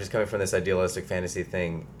 Yeah. She's coming from this idealistic fantasy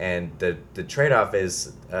thing, and the trade-off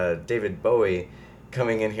is David Bowie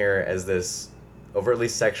coming in here as this overtly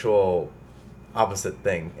sexual opposite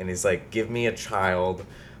thing, and he's like, give me a child,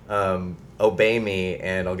 obey me,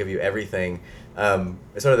 and I'll give you everything.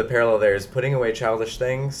 Sort of the parallel there is putting away childish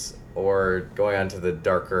things or going on to the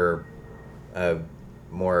darker,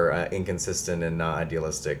 more inconsistent and not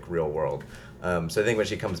idealistic real world. So I think when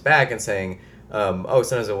she comes back and saying, oh,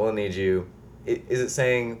 sometimes I will need you, is it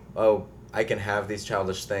saying, oh, I can have these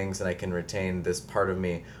childish things and I can retain this part of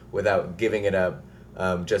me without giving it up,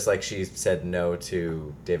 just like she said no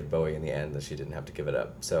to David Bowie in the end, that she didn't have to give it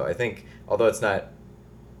up. So I think, although it's not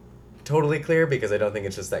totally clear, because I don't think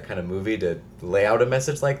it's just that kind of movie to lay out a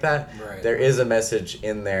message like that, right, there is a message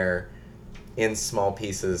in there in small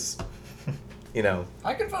pieces, you know.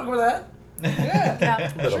 I can fuck with that. Yeah.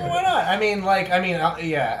 Sure, why not? I mean,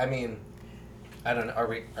 I don't know. Are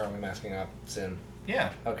we masking up soon?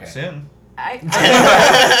 Yeah. Okay. Soon. I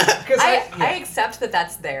accept that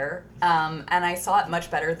that's there, and I saw it much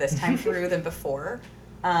better this time through than before.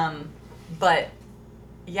 But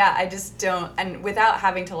yeah, I just don't, and without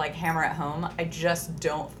having to like hammer it home, I just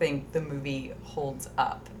don't think the movie holds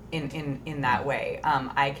up in that way.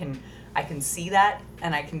 I can see that,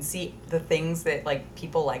 and I can see the things that like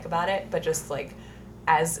people like about it, but just like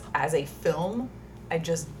as a film, I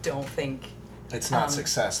just don't think it's not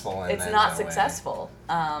successful. It's not successful.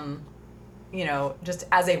 You know, just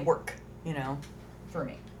as a work, you know, for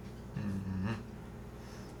me. Mm-hmm.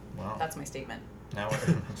 Wow. That's my statement. Now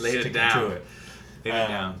we're laid it down. Lay it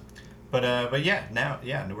down. But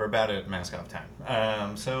yeah, we're about at mask off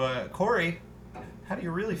time. So Corey, how do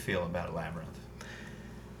you really feel about Labyrinth?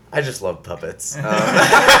 I just love puppets.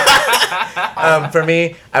 For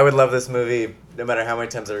me, I would love this movie no matter how many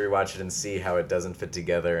times I rewatch it and see how it doesn't fit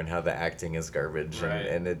together and how the acting is garbage. Right.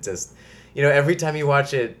 And it just, you know, every time you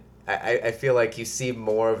watch it, I feel like you see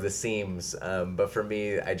more of the seams, but for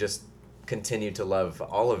me, I just continue to love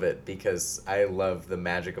all of it because I love the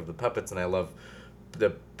magic of the puppets and I love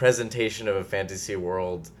the presentation of a fantasy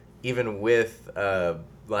world, even with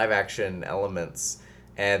live action elements.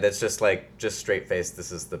 And that's just straight faced.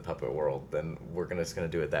 This is the puppet world, and we're just gonna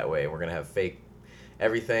do it that way. We're gonna have fake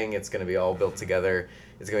everything. It's gonna be all built together.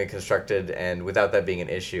 It's gonna be constructed, and without that being an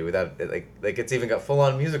issue, without like it's even got full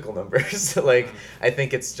on musical numbers. I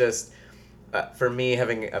think it's just for me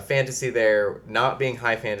having a fantasy there, not being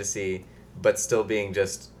high fantasy, but still being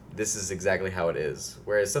just this is exactly how it is.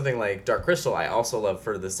 Whereas something like Dark Crystal, I also love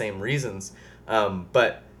for the same reasons,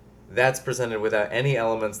 but that's presented without any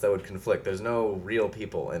elements that would conflict. There's no real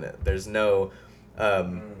people in it. There's no,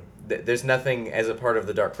 there's nothing as a part of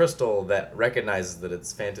the Dark Crystal that recognizes that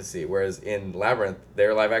it's fantasy. Whereas in Labyrinth,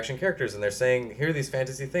 they're live action characters and they're saying, here are these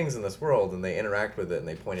fantasy things in this world, and they interact with it and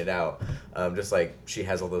they point it out, just like she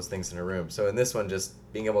has all those things in her room. So in this one, just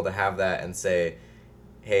being able to have that and say,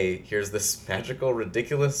 hey, here's this magical,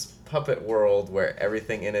 ridiculous puppet world where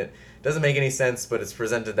everything in it doesn't make any sense, but it's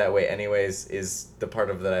presented that way anyways, is the part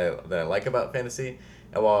of that I like about fantasy.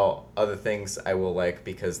 And while other things I will like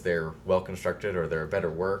because they're well constructed or they're a better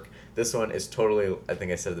work, this one is totally, I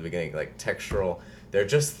think I said at the beginning, like textural. They're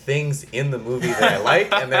just things in the movie that I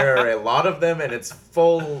like, and there are a lot of them, and it's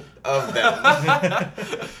full of them.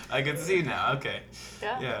 I can see now. Okay.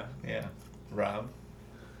 Yeah. Rob?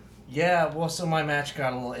 Yeah, well, so my mask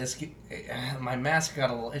got a little itchy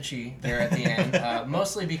there at the end,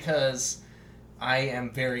 mostly because I am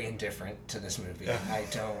very indifferent to this movie. I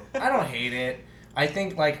don't hate it. I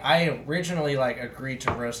think I originally agreed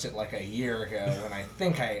to roast it a year ago, and I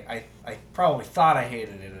think I probably thought I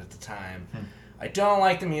hated it at the time. I don't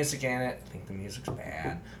like the music in it. I think the music's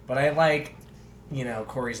bad, but I like,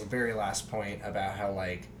 Corey's very last point about how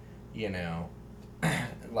I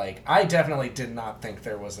definitely did not think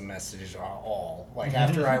there was a message at all,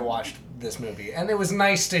 after I watched this movie. And it was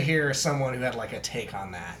nice to hear someone who had, a take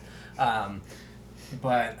on that.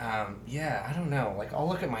 Yeah, I don't know. I'll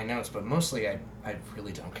look at my notes, but mostly I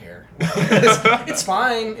really don't care. It's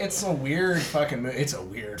fine. It's a weird fucking movie. It's a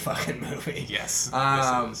weird fucking movie. Yes.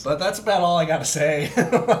 But that's about all I gotta say.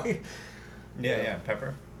 Yeah,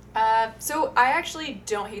 Pepper? So I actually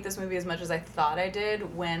don't hate this movie as much as I thought I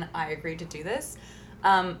did when I agreed to do this.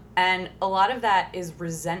 And a lot of that is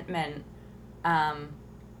resentment.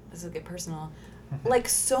 This will get personal.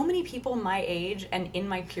 So many people my age and in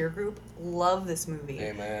my peer group love this movie.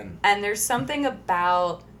 Amen. And there's something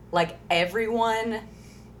about, everyone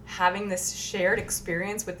having this shared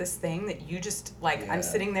experience with this thing that you just, I'm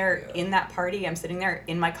sitting there in that party, I'm sitting there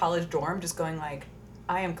in my college dorm just going, I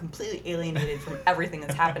am completely alienated from everything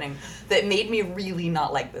that's happening, that made me really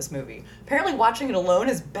not like this movie. Apparently watching it alone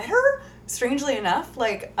is better, strangely enough.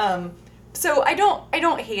 So I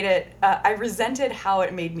don't hate it. I resented how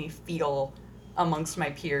it made me feel amongst my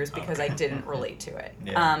peers because I didn't relate to it.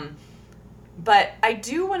 Yeah. But I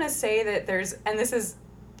do want to say that and this is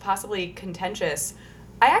possibly contentious,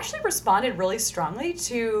 I actually responded really strongly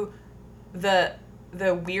to the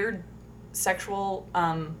weird sexual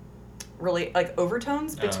really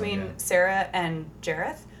overtones between Sarah and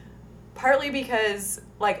Jareth, partly because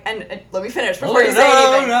and let me finish before you say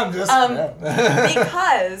anything. No, I'm just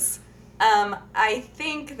because I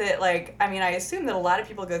think that I assume that a lot of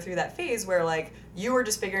people go through that phase where you are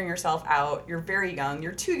just figuring yourself out, you're very young,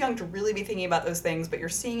 you're too young to really be thinking about those things, but you're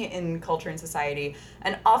seeing it in culture and society,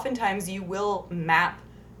 and oftentimes you will map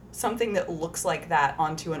something that looks like that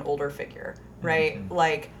onto an older figure, right?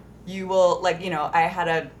 Mm-hmm. You will, I had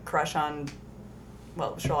a crush on,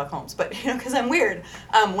 Sherlock Holmes, but, because I'm weird,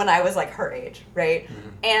 when I was, her age, right? Mm-hmm.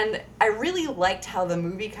 And I really liked how the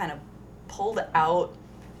movie kind of pulled out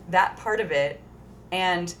that part of it,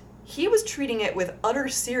 and he was treating it with utter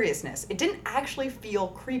seriousness. It didn't actually feel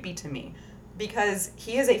creepy to me, because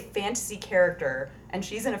he is a fantasy character, and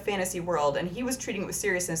she's in a fantasy world, and he was treating it with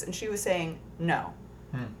seriousness, and she was saying, no,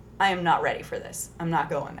 I am not ready for this. I'm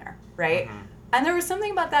not going there, right? Mm-hmm. And there was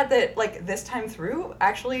something about that this time through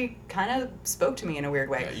actually kind of spoke to me in a weird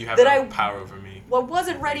way. Yeah, you have power over me.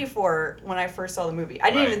 Wasn't ready for when I first saw the movie.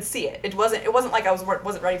 I didn't even see it. It wasn't like I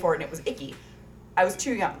wasn't ready for it and it was icky. I was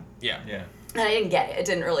too young. Yeah. And I didn't get it. It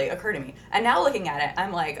didn't really occur to me. And now looking at it,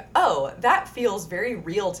 I'm like, oh, that feels very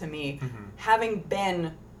real to me, having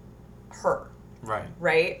been her. Right.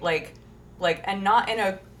 Right? And not in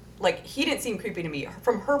a, he didn't seem creepy to me.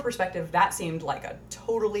 From her perspective, that seemed like a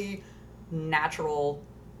totally natural,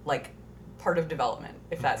 part of development.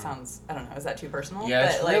 If that sounds, I don't know, is that too personal?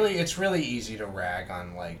 Yeah, but, it's really easy to rag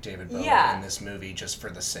on like David Bowie in this movie just for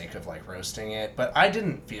the sake of like roasting it. But I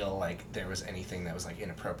didn't feel like there was anything that was like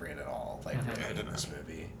inappropriate at all, like in this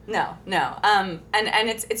movie. No. And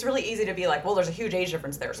it's really easy to be like, well, there's a huge age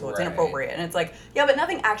difference there, so it's inappropriate. And it's like, yeah, but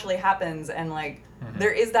nothing actually happens, and like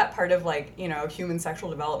there is that part of like, you know, human sexual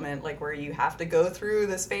development, like where you have to go through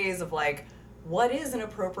this phase of like, what is an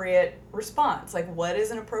appropriate response? Like, what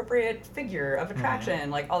is an appropriate figure of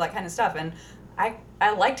attraction? Like, all that kind of stuff. And I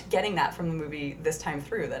liked getting that from the movie this time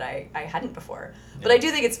through that I hadn't before. But I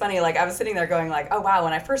do think it's funny, like, I was sitting there going, like, oh, wow,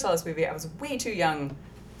 when I first saw this movie, I was way too young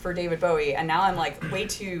for David Bowie, and now I'm, like, way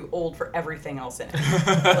too old for everything else in it.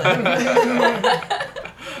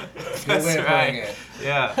 That's right.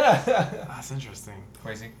 Yeah. That's interesting.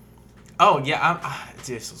 Crazy. Oh yeah,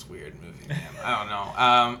 this was a weird movie, man. I don't know.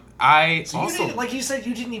 I so also, you didn't, like you said,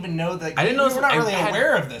 you didn't even know that. I didn't know. You were not really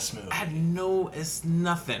aware of this movie. I had it's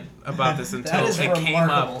nothing about this until that is it came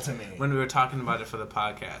up to me. When we were talking about it for the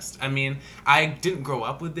podcast. I mean, I didn't grow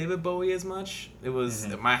up with David Bowie as much. It was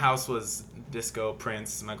my house was disco,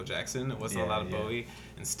 Prince, Michael Jackson. It wasn't a lot of Bowie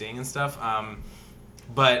and Sting and stuff.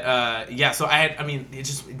 But yeah, so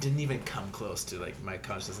it didn't even come close to like my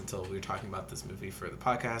consciousness until we were talking about this movie for the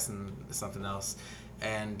podcast and something else,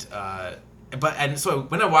 and so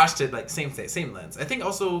when I watched it, like same lens. I think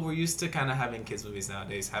also we're used to kind of having kids movies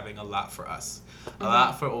nowadays having a lot for us, a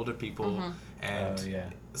lot for older people, and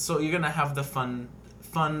so you're gonna have the fun,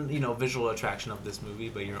 visual attraction of this movie,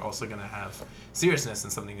 but you're also gonna have seriousness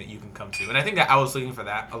and something that you can come to. And I think that I was looking for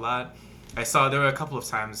that a lot. I saw there were a couple of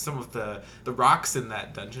times some of the rocks in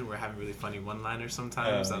that dungeon were having really funny one-liners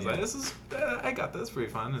sometimes. I was like, this is I got this pretty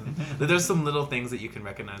fun. And there's some little things that you can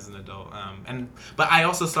recognize as an adult. But I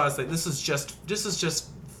also saw it's like this is just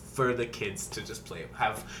for the kids to just play,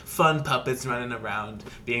 have fun puppets running around,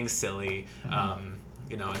 being silly,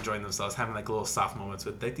 enjoying themselves, having like little soft moments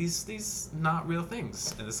with like these not real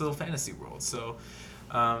things in this little fantasy world. So.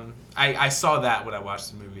 I saw that when I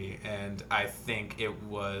watched the movie, and I think it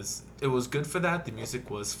was good for that. The music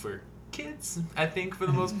was for kids, I think, for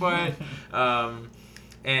the most part. And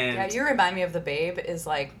yeah, you remind me of The Babe is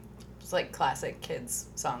like it's like classic kids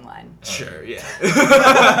songline. Sure, yeah.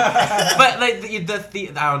 But like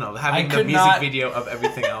the I don't know, having the music video of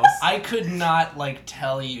everything else. I could not like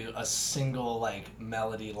tell you a single like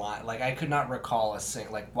melody line. Like I could not recall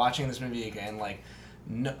like watching this movie again like.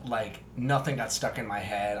 No, like nothing got stuck in my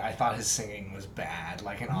head. I thought his singing was bad,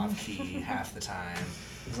 like an off key half the time.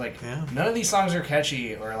 It's like none of these songs are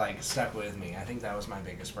catchy or like stuck with me. I think that was my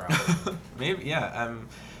biggest problem. Maybe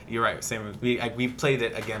you're right. Same with we played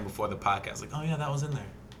it again before the podcast. Like oh yeah, that was in there.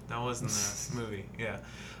 That was in the movie. Yeah.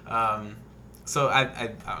 So I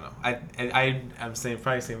don't know. I'm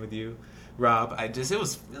probably same with you, Rob. It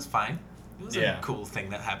was fine. It was a cool thing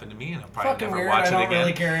that happened to me, and I'll probably fucking never weird. watch it again. I don't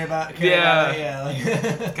really care about it.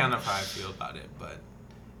 Kind of how I feel about it. But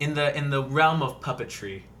in the realm of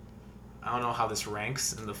puppetry, I don't know how this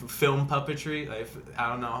ranks in the film puppetry. Like, I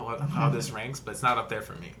don't know how this ranks, but it's not up there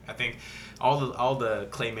for me. I think all the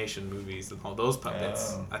claymation movies and all those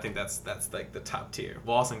puppets. I think that's like the top tier.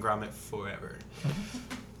 Wallace and Gromit forever.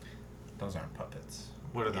 Those aren't puppets.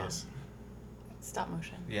 What are those? Stop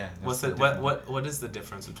motion. Yeah. What is the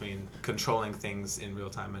difference between controlling things in real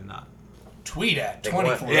time and not? Tweet at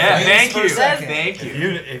 24. Yeah, thank you. That's a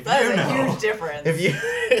huge difference. If you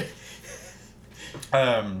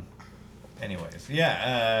anyways,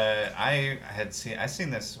 I seen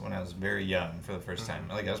this when I was very young for the first time.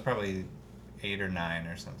 Like I was probably 8 or 9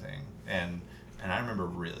 or something, and I remember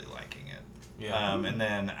really liking it. Yeah. And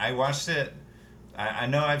then I watched it. I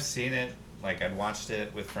know I've seen it. Like, I'd watched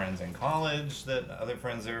it with friends in college, that other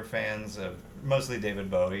friends that were fans of mostly David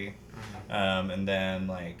Bowie. And then,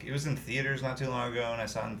 like, it was in theaters not too long ago, and I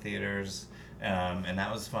saw it in theaters. And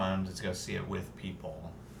that was fun to go see it with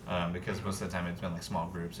people. Because most of the time it's been, like, small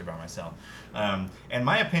groups or by myself. And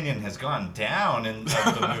my opinion has gone down in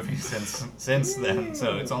the movie since then.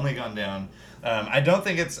 So it's only gone down. I don't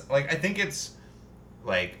think it's, like, I think it's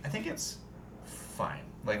fine.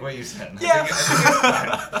 Like what you said. Yeah.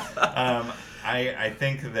 I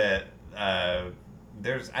think that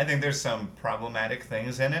there's some problematic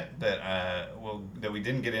things in it that that we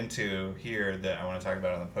didn't get into here that I want to talk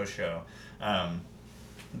about on the post show.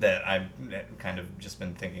 That I've kind of just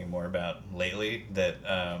been thinking more about lately. That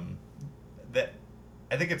I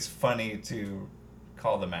think it's funny to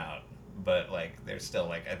call them out, but like they're still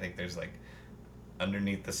like I think there's like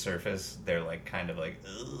underneath the surface they're like kind of like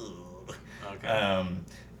ugh. Okay.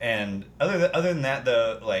 And other than that,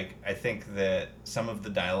 though, like I think that some of the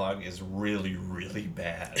dialogue is really, really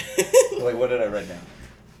bad. Like, what did I write down?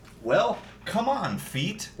 Well, come on,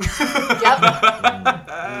 feet. Yep.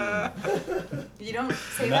 You don't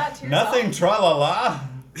say that to yourself. Nothing tra-la-la.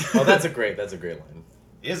 Oh, that's a great line.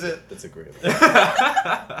 Is it? That's a great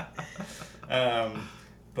line.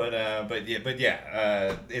 But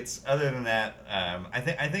yeah. It's other than that.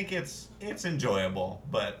 I think it's enjoyable,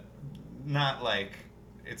 but not like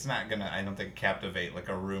it's not gonna. I don't think captivate like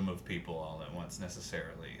a room of people all at once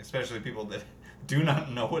necessarily, especially people that do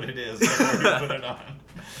not know what it is before you put it on.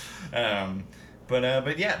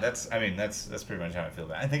 But yeah, that's pretty much how I feel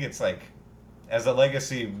about it. I think it's like, as a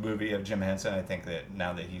legacy movie of Jim Henson, I think that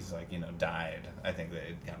now that he's like, died, I think that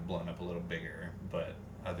it got blown up a little bigger. But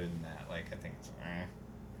other than that, like, I think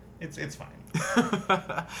it's fine.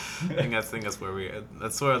 I think that's where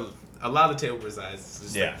that's where a lot of the table resides. It's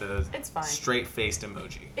just like the it's fine. Straight-faced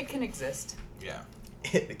emoji. It can exist. Yeah.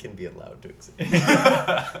 It can be allowed to exist. We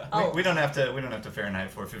don't have to Fahrenheit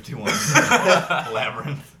 451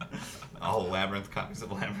 Labyrinth. All Labyrinth copies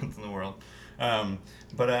of Labyrinth in the world.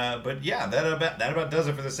 But yeah, that about does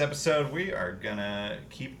it for this episode. We are gonna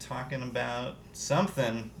keep talking about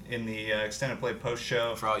something in the extended play post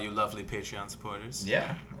show for all you lovely Patreon supporters.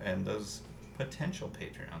 Yeah, and those potential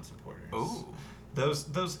Patreon supporters. Ooh, those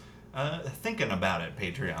thinking about it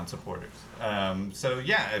Patreon supporters. So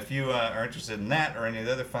yeah, if you are interested in that or any of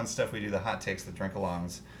the other fun stuff we do, the hot takes, the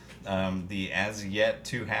drink-alongs, the as yet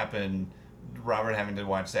to happen Robert having to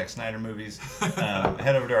watch Zack Snyder movies,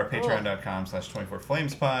 head over to our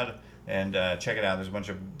patreon.com/24flamespod and check it out. There's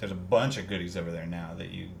a bunch of goodies over there now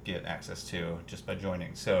that you get access to just by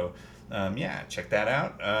joining. So yeah, check that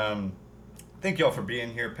out. Thank you all for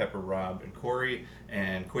being here, Pepper, Rob, and Corey,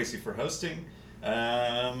 and Kwesi for hosting.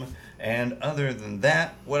 And other than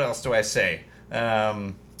that, what else do I say?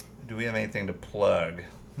 Do we have anything to plug?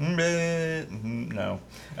 No.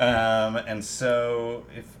 And so,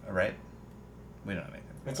 we don't have anything.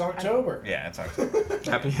 It's October. Yeah, it's October.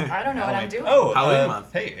 Happy. I don't know what I'm doing. Oh, Halloween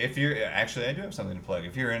month. Hey, if you're actually, I do have something to plug.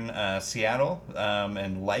 If you're in Seattle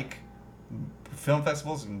and like film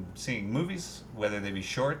festivals and seeing movies, whether they be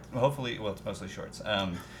short, hopefully, well, it's mostly shorts.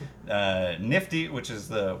 Nifty, which is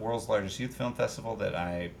the world's largest youth film festival that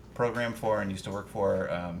I program for and used to work for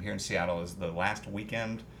here in Seattle, is the last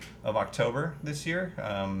weekend of October this year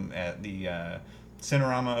at the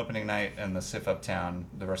Cinerama opening night and the SIF Uptown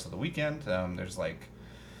the rest of the weekend.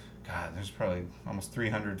 There's probably almost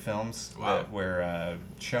 300 films that we're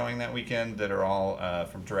showing that weekend that are all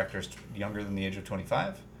from directors younger than the age of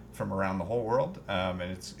 25 from around the whole world. And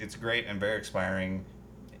it's great and very inspiring,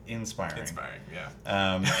 yeah.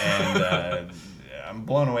 And I'm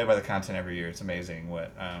blown away by the content every year. It's amazing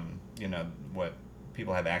what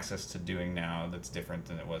people have access to doing now that's different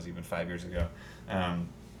than it was even 5 years ago.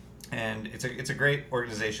 And it's a great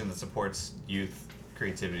organization that supports youth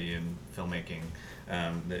creativity and filmmaking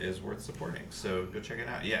that is worth supporting. So go check it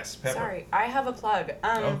out. Yes, Pepper. Sorry, I have a plug.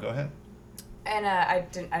 Go ahead. And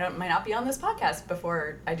might not be on this podcast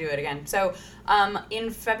before I do it again. So in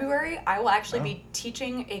February, I will actually be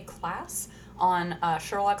teaching a class on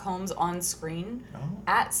Sherlock Holmes on screen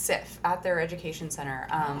at SIF, at their education center.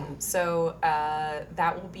 So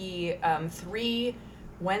that will be 3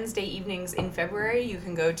 Wednesday evenings in February. You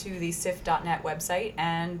can go to the sif.net website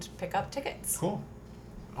and pick up tickets. Cool.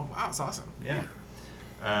 Oh, wow, that's awesome. Yeah.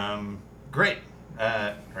 Great.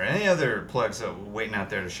 Are any other plugs waiting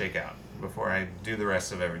out there to shake out before I do the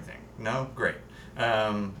rest of everything? No? Great.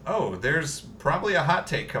 There's probably a hot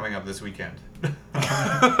take coming up this weekend. In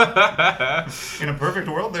a perfect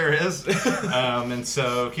world, there is. And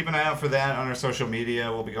so keep an eye out for that on our social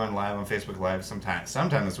media. We'll be going live on Facebook Live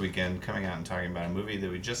sometime this weekend, coming out and talking about a movie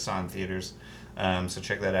that we just saw in theaters. So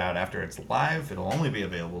check that out after it's live. It'll only be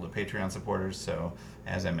available to Patreon supporters. So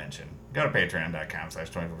as I mentioned, go to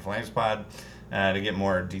patreon.com/24flamespod to get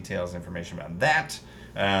more details, information about that.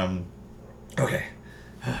 Okay.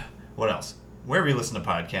 What else? Wherever you listen to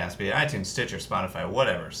podcasts, be it iTunes, Stitcher, Spotify,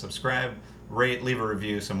 whatever, subscribe, rate, leave a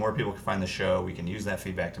review so more people can find the show. We can use that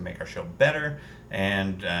feedback to make our show better.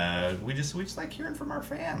 And we just like hearing from our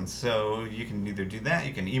fans. So you can either do that,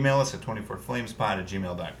 you can email us at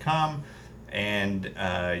 24flamespod@gmail.com. And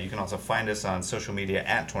you can also find us on social media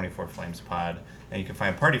at 24flamespod. And you can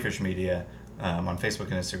find Partyfish Media on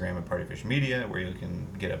Facebook and Instagram at Partyfish Media, where you can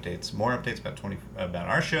get more updates about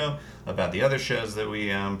our show, about the other shows that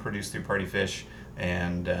we produce through Partyfish,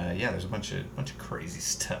 and there's a bunch of crazy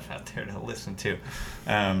stuff out there to listen to.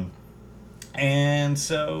 And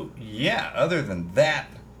so other than that,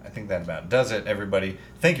 I think that about does it. Everybody,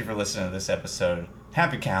 thank you for listening to this episode.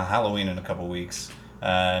 Happy Halloween in a couple weeks.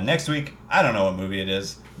 Next week, I don't know what movie it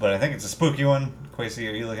is, but I think it's a spooky one.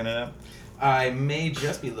 Kwesi, are you looking it up? I may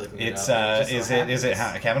just be looking it It's up. is it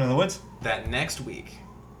Cabin in the Woods? That next week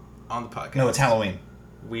on the podcast. No, it's Halloween.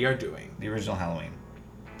 We are doing the original Halloween.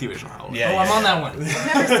 The original Halloween. Yeah, I'm on that one.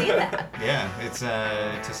 I've never seen that. Yeah, it's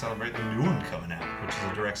to celebrate the new one coming out, which is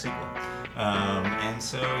a direct sequel. And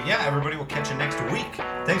so, yeah, everybody will catch you next week.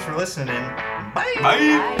 Thanks for listening. Bye.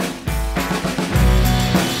 Bye. Bye.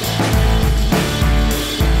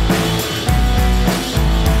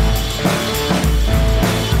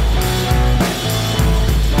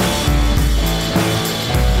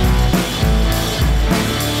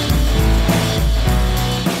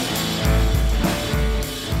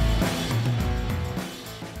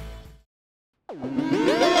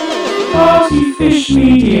 Fish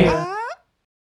Media.